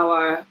using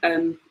our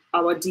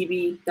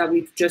DB that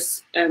we've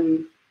just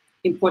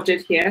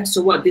imported here.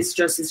 So what this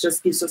does is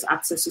just gives us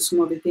access to some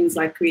of the things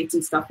like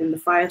creating stuff in the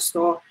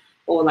Firestore,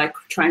 or like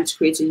trying to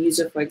create a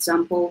user, for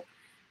example.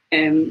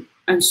 And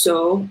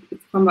so if we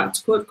come back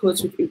to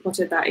codes, we've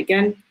imported that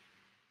again.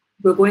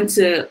 We're going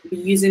to be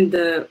using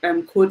the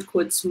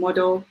codes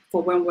model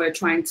for when we're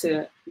trying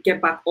to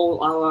get back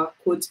all our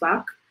codes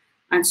back.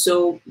 And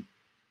so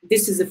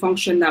this is the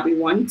function that we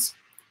want.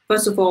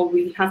 First of all,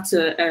 we have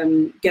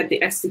to get the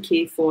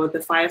SDK for the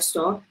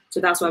Firestore. So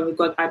that's why we've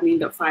got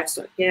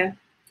admin.firestore here.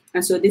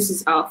 And so this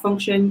is our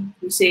function.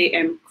 We say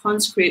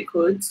const create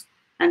codes,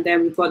 and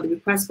then we've got the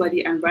request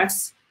body and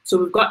rest. So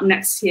we've got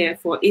next here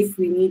for if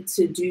we need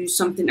to do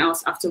something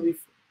else after we've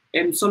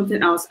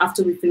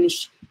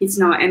finish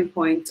hitting our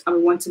endpoint, and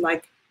we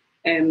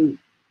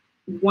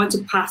want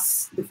to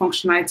pass the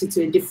functionality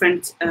to a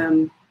different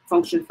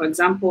function, for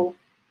example.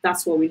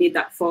 That's what we need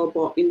that for.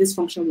 But in this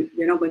function,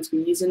 we're not going to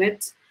be using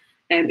it.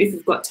 If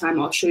we've got time,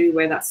 I'll show you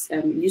where that's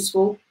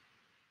useful.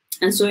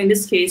 And so in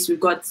this case, we've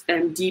got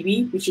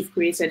DB, which we've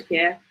created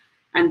here,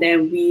 and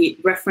then we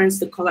reference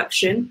the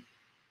collection,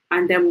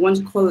 and then we want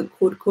to call it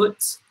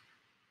codes.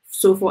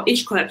 So for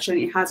each collection,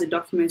 it has a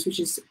document which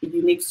is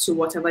unique to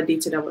whatever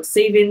data that we're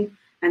saving,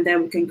 and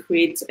then we can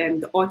create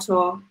the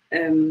author.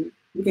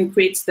 We can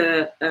create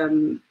the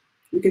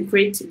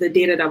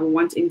data that we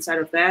want inside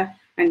of there,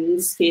 and in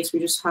this case, we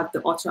just have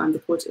the author and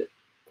the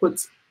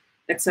codes,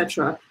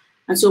 etc.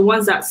 And so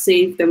once that's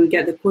saved, then we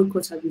get the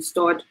codes have been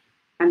stored,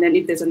 and then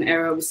if there's an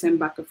error, we send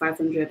back a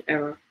 500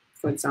 error,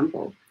 for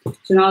example.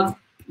 So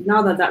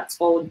now that that's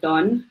all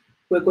done,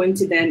 we're going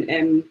to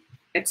then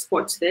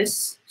export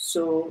this.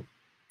 So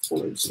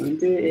what we're just going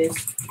to do is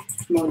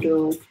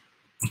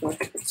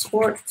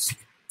module.export,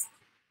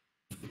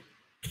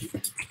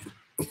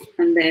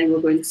 and then we're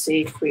going to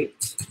say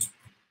create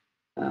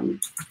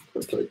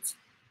codes.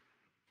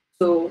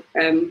 So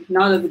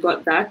now that we've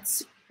got that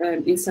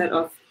inside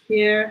of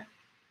here,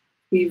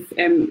 we've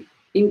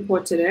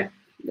imported it.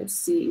 Let's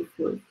see if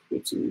we're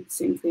creating the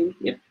same thing.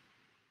 Yep.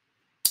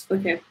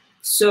 Okay,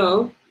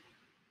 so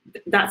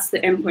that's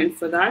the endpoint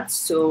for that.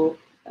 So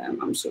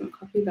I'm just going to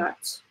copy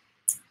that.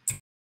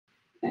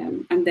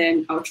 And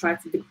then I'll try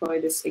to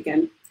deploy this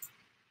again.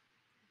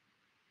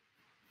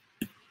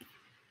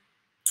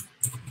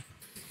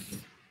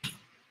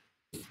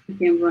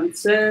 Again, run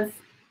serve,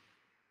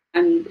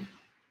 and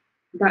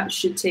that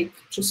should take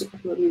just a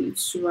couple of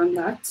minutes to run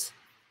that.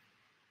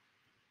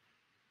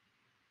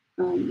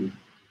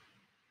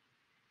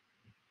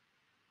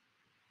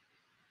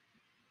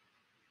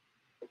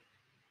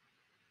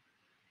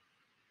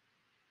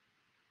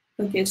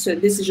 Okay, so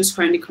this is just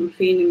currently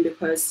complaining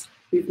because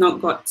we've not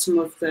got some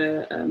of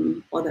the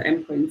other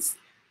endpoints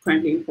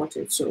currently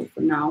imported. So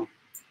for now,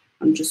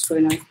 I'm just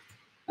going to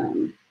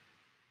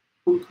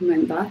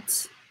uncomment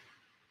that.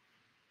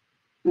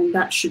 And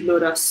that should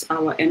load us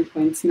our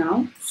endpoints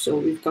now. So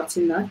we've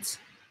gotten that.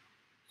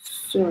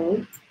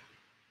 So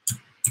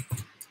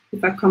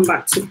if I come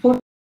back to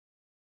code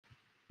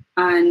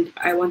and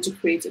I want to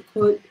create a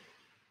code,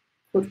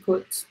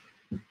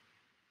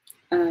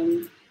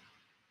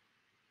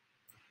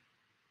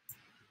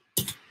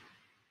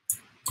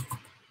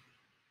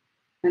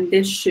 and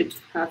this should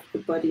have the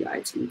body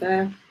item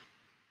there.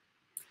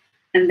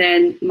 And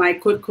then my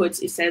codes,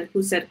 it said,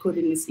 who said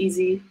coding is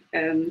easy?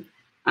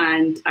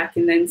 And I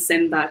can then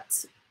send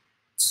that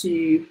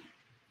to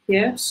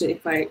here. So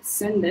if I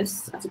send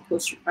this as a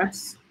post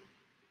request,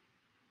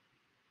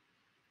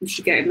 you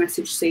should get a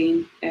message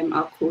saying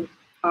our code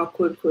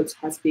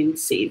has been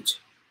saved.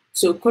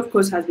 So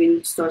codes has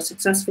been stored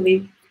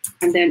successfully.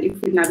 And then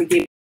if we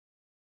navigate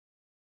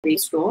the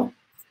store,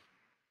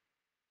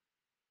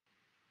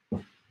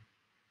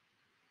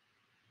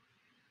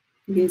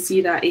 you can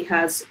see that it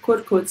has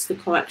codes, the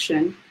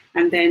collection,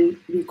 and then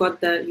we've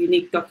got the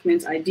unique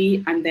document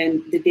ID, and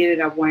then the data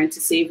that I wanted to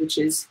save, which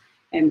is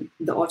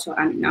the author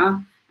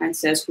Amina, and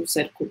says who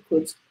said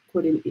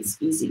coding is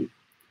easy.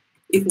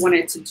 If we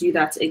wanted to do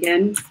that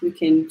again, we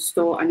can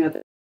store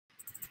another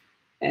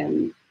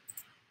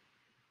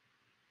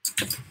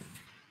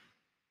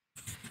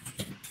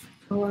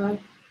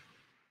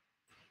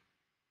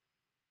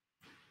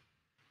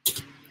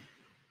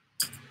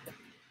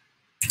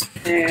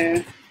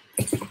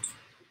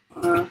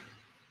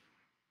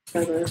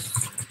servers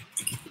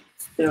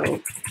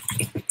still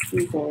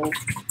involved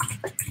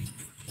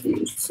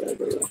in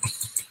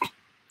serverless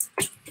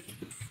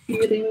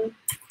computing.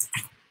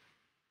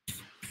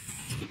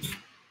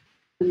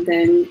 And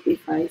then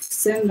if I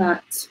send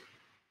that,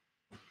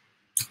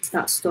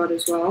 that's stored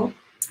as well.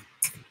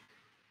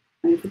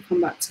 And if we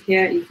come back to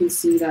here, you can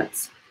see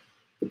that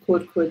the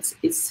code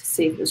is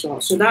saved as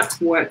well. So that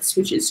works,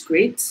 which is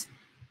great.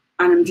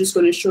 And I'm just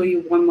going to show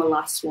you one more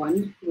last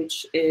one,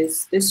 which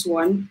is this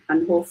one.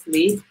 And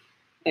hopefully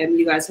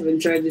you guys have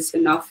enjoyed this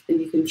enough,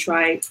 and you can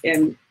try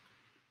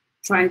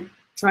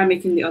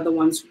making the other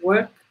ones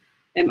work.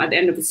 At the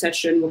end of the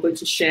session, we're going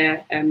to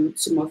share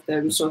some of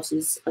the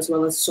resources as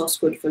well as source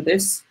code for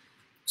this.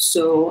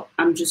 So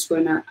I'm just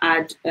going to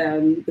add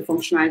the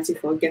functionality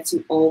for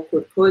getting all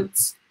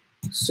codes.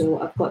 So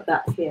I've got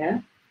that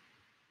here.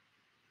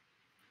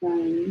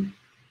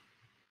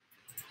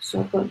 So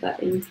I've got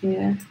that in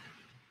here.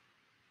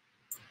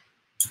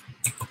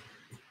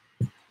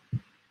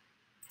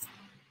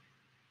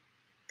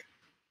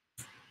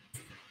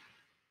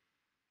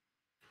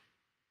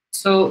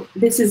 So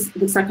this is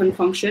the second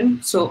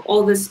function. So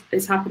all this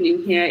is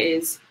happening here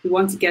is we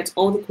want to get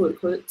all the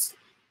codes.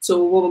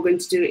 So what we're going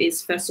to do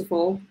is, first of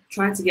all,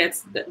 try to get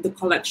the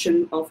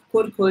collection of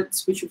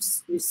codes, which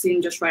we've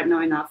seen just right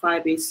now in our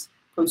Firebase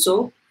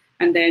console.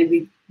 And then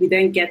we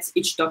then get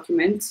each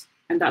document,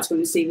 and that's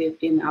going to save it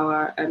in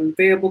our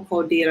variable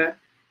called data.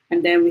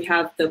 And then we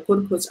have the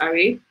codes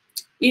array.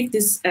 If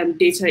this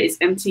data is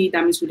empty,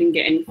 that means we didn't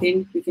get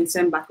anything. We can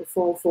send back a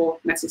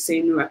 404 message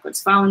saying no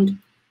records found.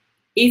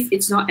 If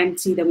it's not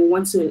empty, then we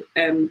want to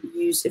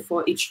use a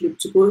for each loop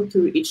to go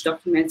through each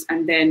document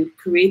and then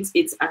create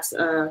it as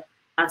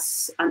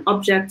an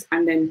object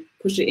and then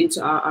push it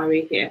into our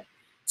array here.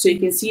 So you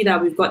can see that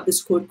we've got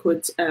this code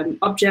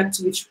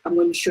object, which I'm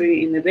going to show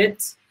you in a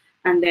bit.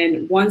 And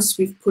then once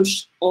we've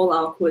pushed all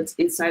our codes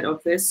inside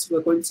of this, we're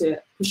going to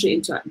push it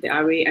into the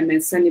array and then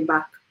send it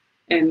back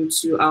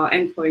to our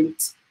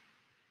endpoint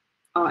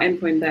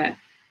there.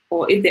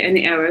 Or if there are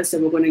any errors,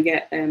 then we're going to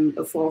get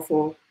a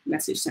 404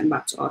 message sent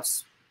back to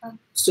us.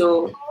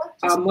 So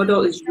our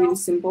model is really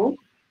simple.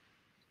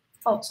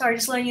 Oh, sorry,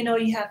 just letting you know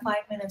you have 5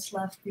 minutes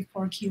left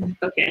before Q.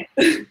 Okay.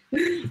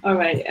 All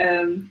right.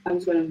 I'm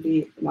just going to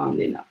be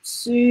rounding up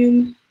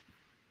soon.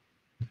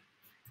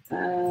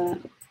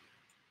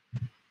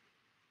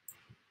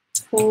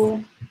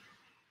 Cool.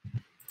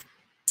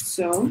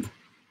 So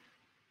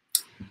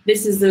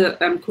this is the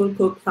code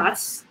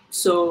class.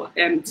 So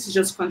this is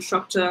just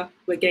constructor.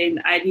 We're getting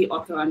the ID,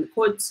 author, and the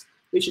codes,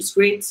 which is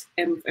great.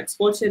 And we've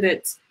exported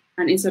it.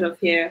 And instead of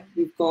here,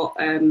 we've got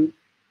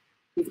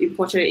we've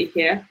imported it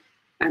here.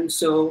 And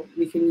so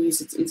we can use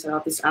it inside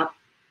of this app.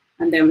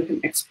 And then we can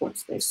export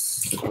this.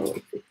 So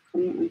if we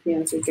come on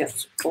here to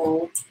get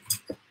all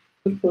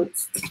the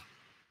codes,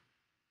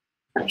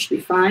 that should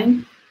be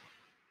fine.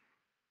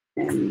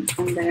 And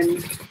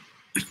then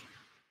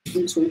I'm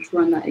just going to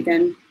run that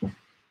again.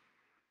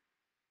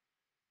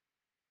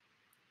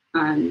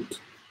 And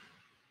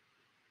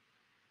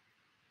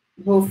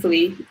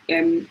hopefully,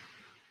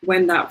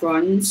 when that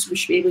runs, we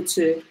should be able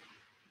to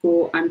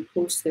go and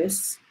post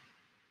this.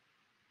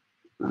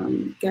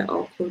 Get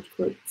all codes.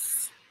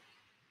 It's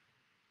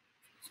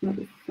not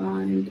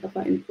defined. Have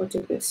I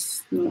imported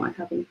this? No, I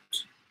haven't.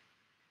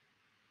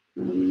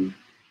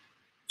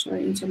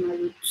 Sorry, enter my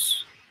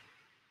roots.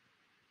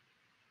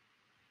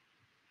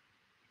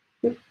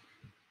 Yep.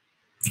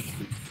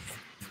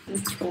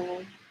 That's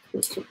all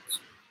codes.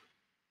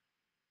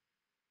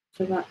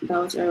 So that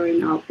was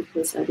erroring out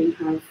because I didn't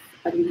have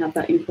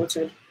that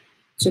imported.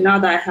 So now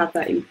that I have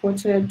that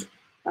imported,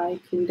 I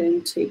can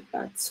then take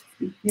that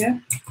from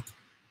here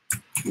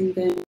and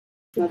then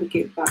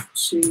navigate back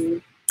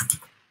to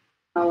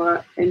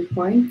our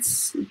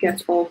endpoints,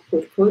 get all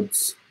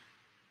codes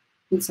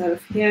inside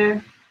of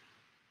here.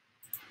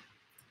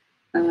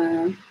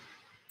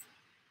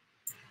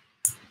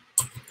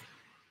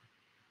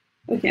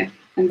 Okay,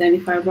 and then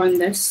if I run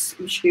this,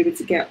 we should be able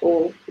to get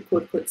all the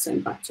codes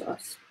sent back to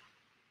us.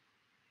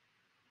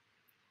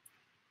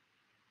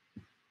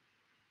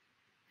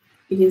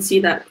 You can see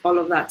that all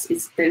of that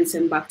is then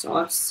sent back to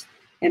us,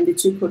 and the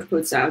 2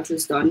 codes are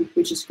just done,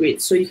 which is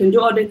great. So you can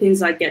do other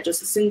things like get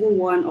just a single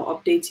one or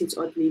update it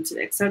or delete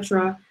it,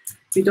 etc.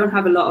 We don't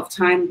have a lot of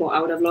time, but I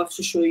would have loved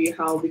to show you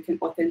how we can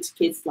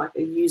authenticate like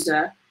a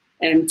user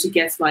to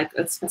get like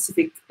a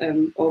specific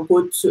or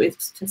go to a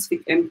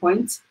specific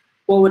endpoint.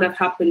 What would have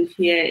happened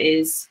here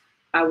is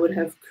I would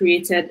have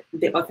created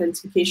the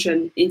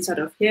authentication inside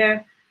of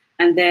here.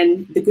 And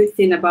then the good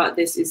thing about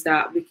this is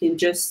that we can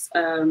just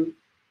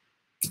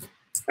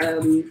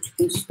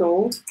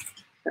install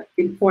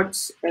import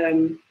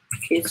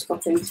is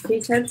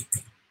authenticated,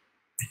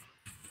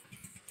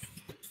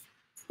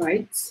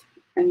 right?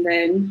 And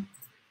then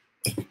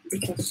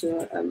because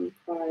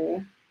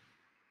fire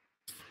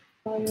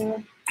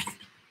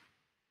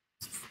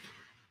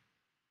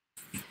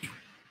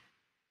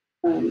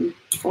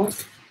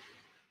auth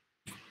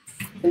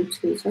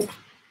authenticated.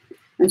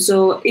 And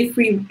so if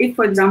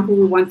for example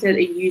we wanted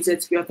a user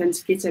to be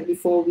authenticated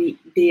before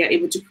they are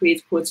able to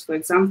create codes, for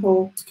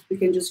example, we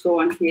can just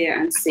go on here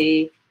and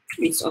say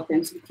it's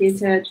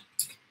authenticated,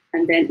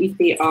 and then if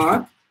they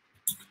are,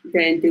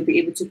 then they'll be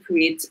able to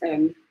create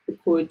the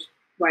code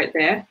right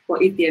there.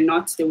 But if they're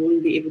not, they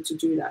won't be able to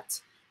do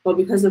that. But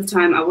because of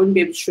time, I wouldn't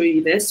be able to show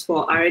you this,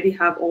 but I already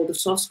have all the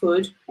source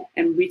code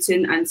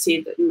written and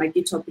saved in my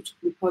GitHub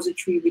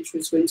repository, which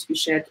was going to be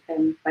shared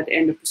by the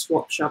end of this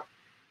workshop.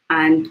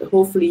 And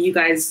hopefully you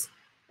guys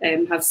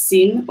have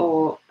seen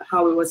or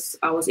how I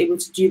was able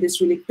to do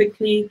this really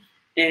quickly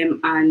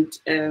and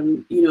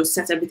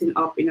set everything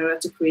up in order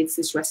to create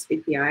this REST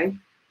API.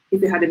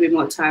 If we had a bit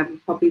more time,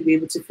 we'd probably be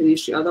able to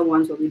finish the other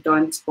ones, but we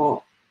don't.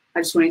 But I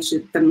just wanted to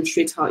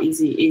demonstrate how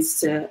easy it is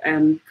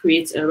to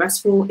create a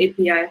RESTful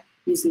API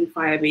using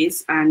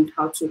Firebase and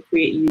how to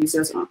create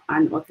users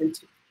and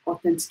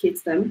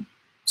authenticate them.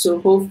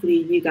 So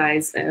hopefully you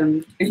guys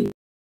enjoy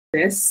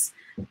this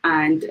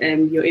and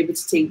you're able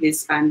to take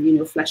this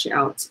and flesh it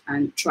out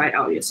and try it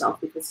out yourself,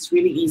 because it's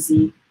really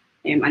easy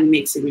and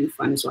makes it really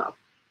fun as well.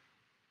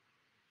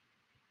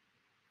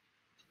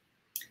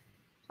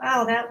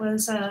 Wow, that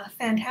was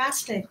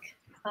fantastic.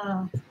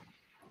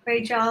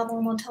 Great job,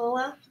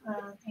 Omotola.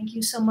 Thank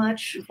you so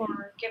much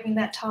for giving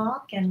that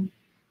talk, and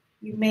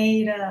you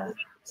made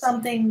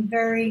something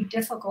very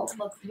difficult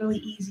look really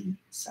easy.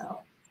 So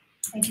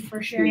thank you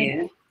for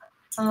sharing.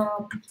 Yeah.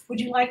 Would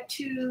you like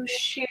to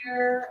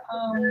share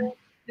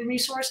the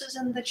resources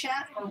in the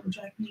chat, or would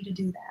you like me to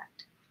do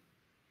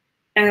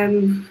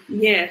that?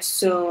 Yeah,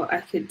 so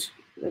I could,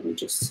 let me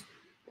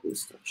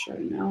stop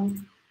sharing now.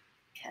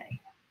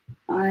 Okay.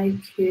 I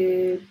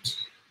could,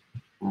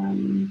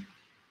 I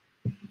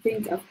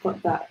think I've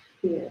got that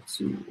here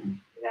somewhere. You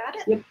got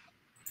it? Yep.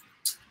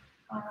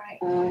 All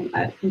right.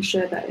 I can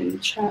share that in the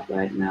chat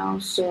right now.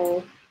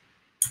 So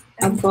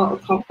I've got a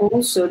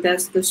couple. So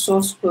there's the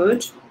source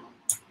code.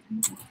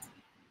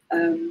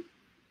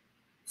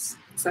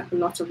 It's like a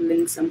lot of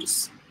links. I'm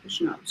just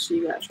pushing out to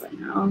you guys right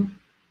now.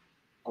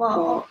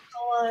 Well,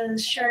 Omotola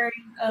is sharing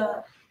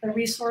the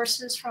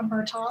resources from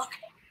her talk.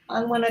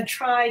 I'm going to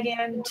try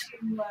again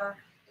to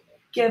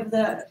give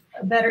a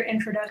better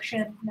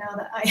introduction now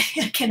that I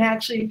can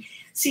actually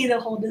see the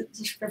whole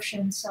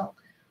description. So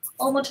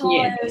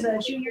Omotola is a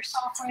junior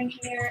software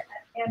engineer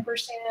at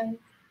Ampersand,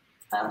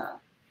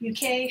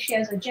 UK. She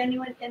has a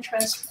genuine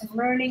interest in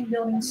learning,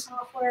 building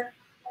software,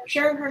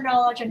 sharing her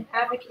knowledge, and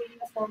advocating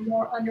for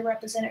more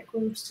underrepresented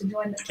groups to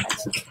join the tech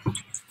scene.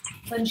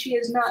 When she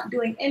is not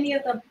doing any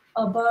of the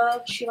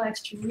above, she likes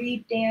to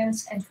read,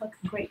 dance, and cook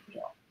a great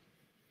meal.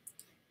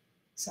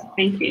 So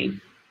thank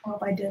you. I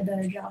hope I did a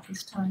better job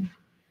this time.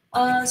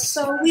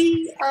 So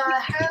we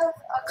have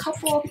a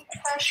couple of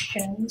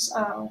questions.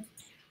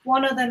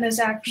 One of them is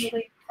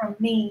actually from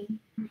me.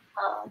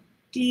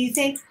 Do you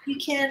think you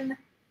can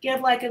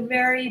give like a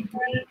very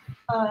brief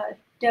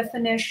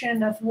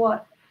definition of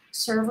what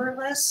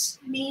serverless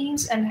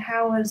means, and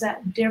how is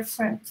that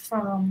different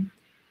from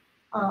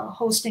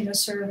hosting a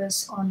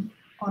service on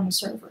a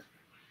server?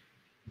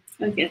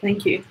 Okay,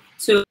 thank you.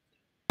 So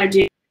the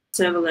idea of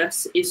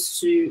serverless is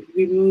to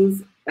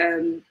remove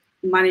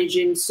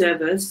managing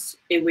servers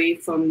away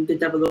from the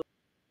developer.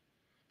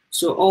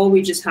 So all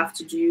we just have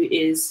to do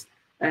is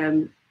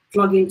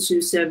plug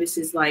into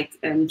services like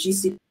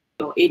GCP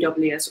or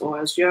AWS or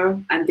Azure,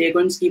 and they're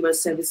going to give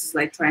us services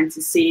like trying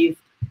to save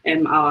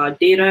our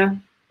data,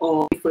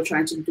 or if we're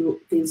trying to do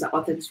things like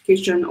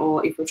authentication,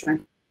 or if we're trying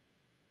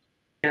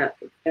to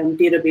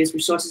database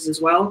resources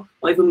as well,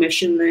 or even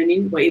machine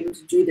learning. We're able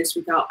to do this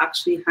without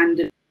actually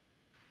handling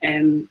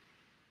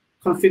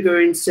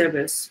configuring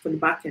servers for the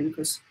backend,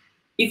 because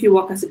if you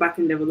work as a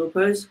backend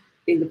developer,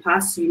 in the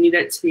past, you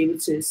needed to be able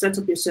to set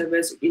up your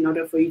servers in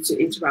order for you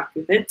to interact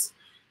with it.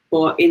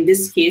 But in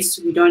this case,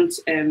 we don't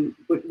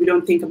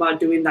think about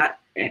doing that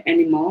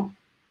anymore.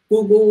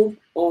 Google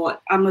or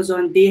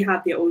Amazon, they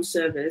have their own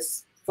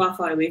servers far,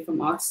 far away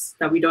from us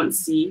that we don't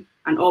see.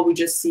 And all we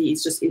just see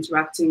is just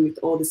interacting with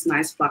all these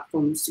nice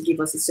platforms to give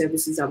us the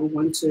services that we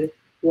want to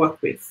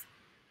work with.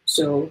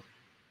 So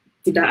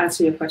did that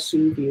answer your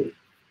question, View?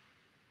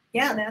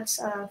 Yeah, that's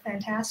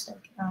fantastic.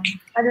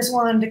 I just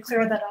wanted to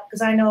clear that up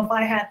because I know if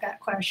I had that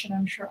question,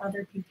 I'm sure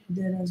other people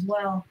did as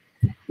well.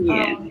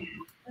 Yeah.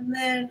 And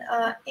then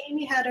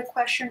Amy had a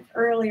question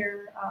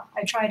earlier.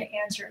 I tried to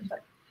answer it,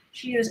 but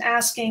she was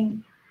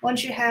asking,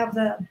 once you have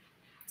the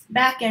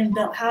back end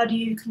built, how do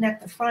you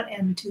connect the front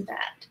end to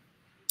that?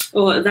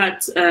 Oh,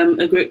 that's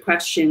a great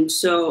question.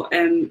 So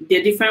there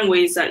are different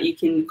ways that you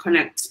can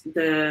connect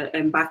the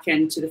back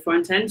end to the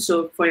front end.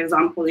 So for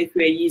example, if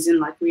we're using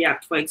like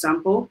React, for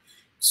example,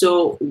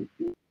 so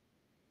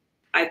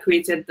I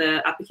created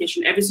the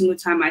application every single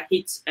time I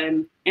hit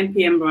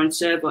npm run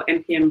serve or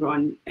npm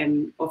run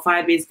or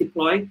Firebase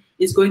deploy,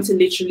 it's going to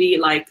literally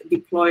like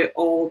deploy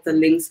all the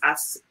links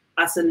as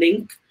a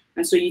link.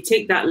 And so you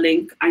take that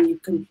link and you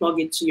can plug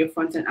it to your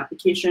front end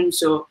application.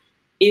 So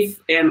if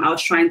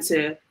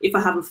if I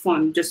have a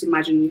form, just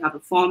imagine you have a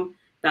form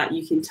that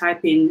you can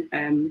type in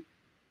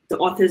the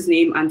author's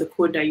name and the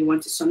code that you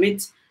want to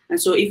submit.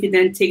 And so if you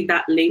then take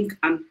that link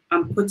and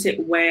put it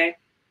where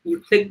you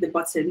click the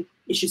button,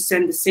 it should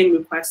send the same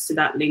request to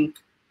that link,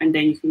 and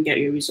then you can get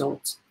your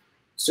result.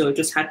 So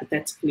just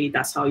hypothetically,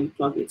 that's how you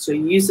plug it. So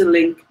you use the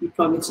link, you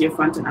plug it to your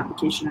front-end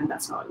application, and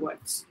that's how it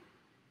works.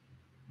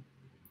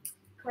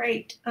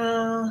 Great.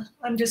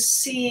 I'm just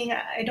seeing,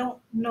 I don't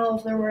know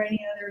if there were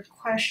any other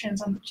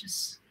questions. I'm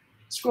just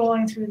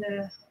scrolling through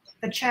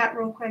the chat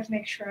real quick,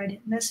 make sure I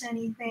didn't miss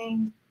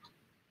anything.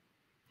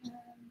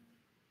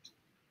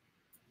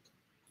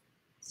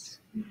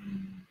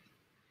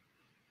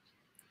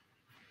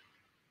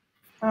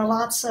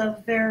 Lots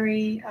of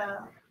very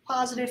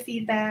positive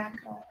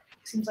feedback.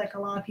 Seems like a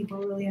lot of people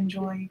really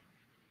enjoy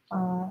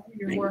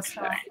your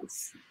workshop.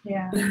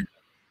 Yeah,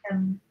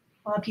 and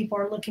a lot of people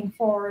are looking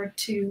forward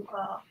to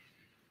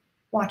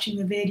watching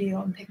the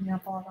video and picking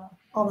up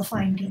all the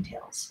fine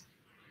details.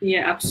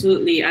 Yeah,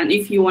 absolutely. And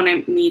if you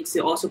want me to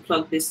also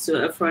plug this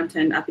to a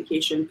front-end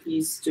application,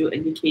 please do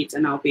indicate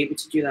and I'll be able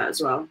to do that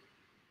as well.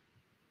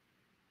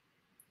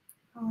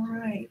 All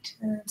right.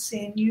 Let's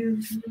see. And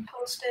you've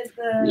posted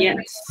the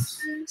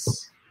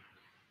yes.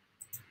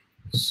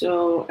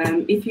 So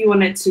if you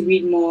wanted to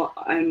read more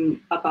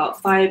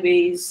about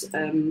Firebase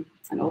and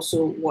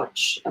also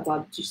watch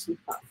about the GCP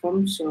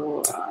platform,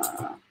 so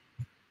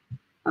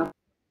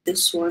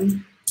this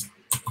one.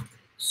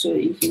 So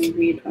you can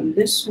read on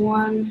this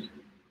one,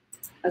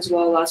 as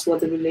well as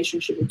what the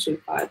relationship between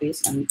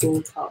Firebase and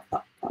Go Cloud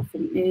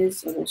Platform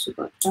is. I've also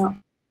got that.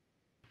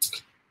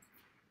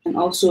 And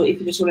also, if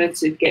you just wanted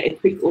to get a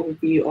quick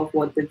overview of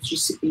what the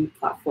GCP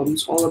platform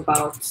is all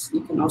about,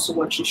 you can also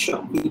watch a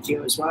short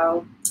video as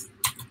well.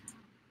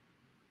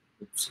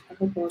 Oops, I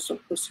hope I was not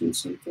posting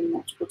something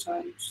multiple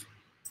times.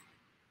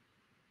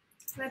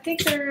 I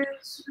think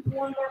there's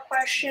one more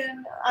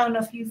question. I don't know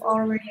if you've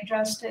already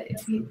addressed it.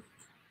 If you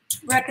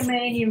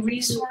recommend any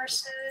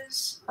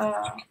resources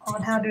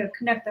on how to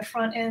connect the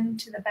front end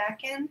to the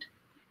back end?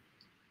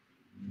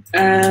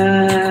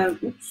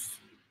 Oops.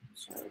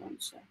 Sorry, 1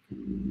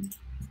 second.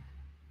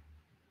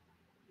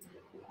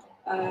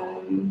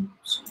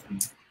 Sorry.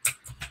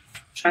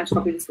 Trying to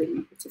copy this link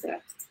and put it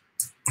there.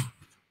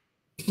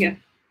 Yeah.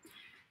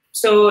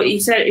 So he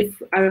said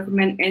if I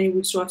recommend any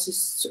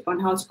resources on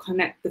how to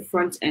connect the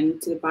front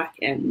end to the back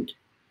end.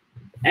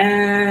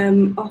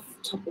 Off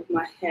the top of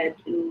my head,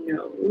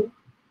 no.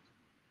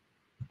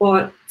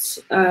 But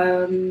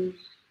let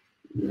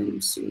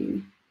me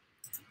see.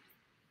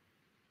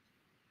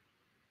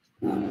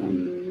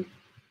 I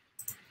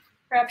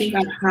think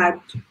I had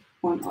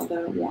one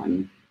other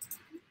one.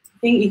 I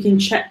think you can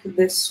check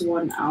this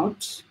one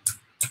out.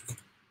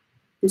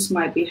 This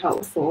might be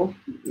helpful.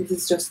 This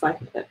is just like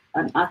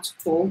an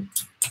article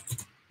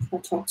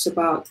that talks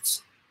about,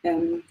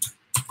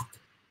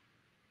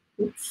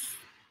 oops,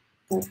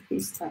 I'll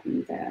paste that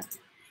in there.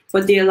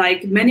 But there are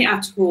like many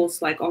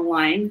articles like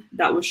online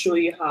that will show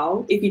you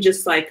how, if you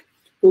just like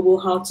Google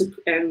how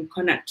to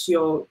connect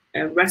your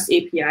REST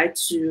API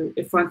to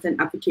a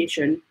front-end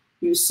application,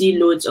 you see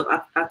loads of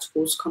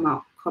articles come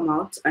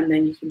out, and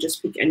then you can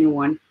just pick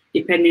anyone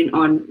depending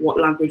on what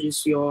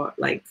languages you're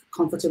like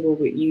comfortable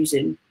with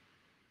using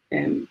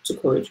to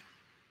code.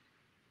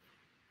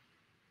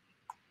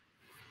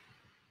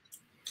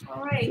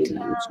 All right.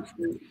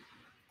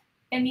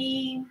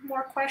 Any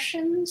more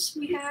questions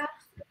we have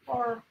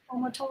for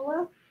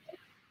Omotola?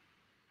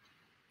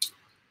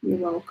 You're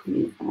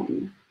welcome,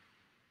 Yvonne.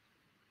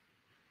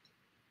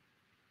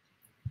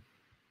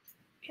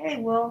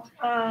 Okay, well,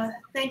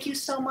 thank you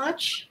so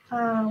much.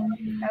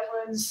 That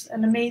was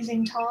an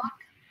amazing talk.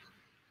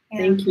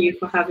 Thank you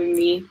for having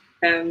me.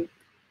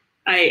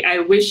 I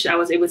wish I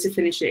was able to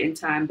finish it in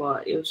time,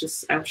 but it was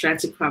just, I was trying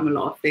to cram a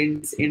lot of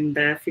things in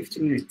the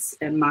 50 minutes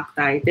mark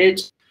that I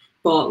did.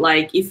 But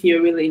like, if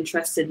you're really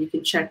interested, you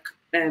can check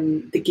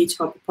the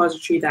GitHub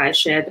repository that I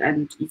shared,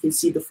 and you can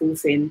see the full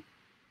thing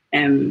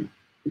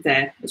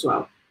there as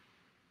well.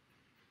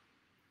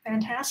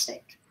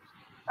 Fantastic.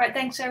 All right,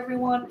 thanks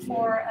everyone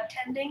for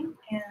attending,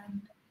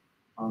 and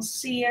I'll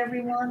see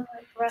everyone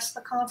at the rest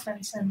of the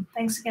conference. And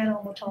thanks again,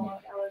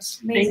 Omotola. That was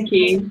amazing. Thank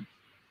you.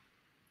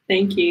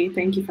 Thank you.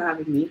 Thank you for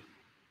having me.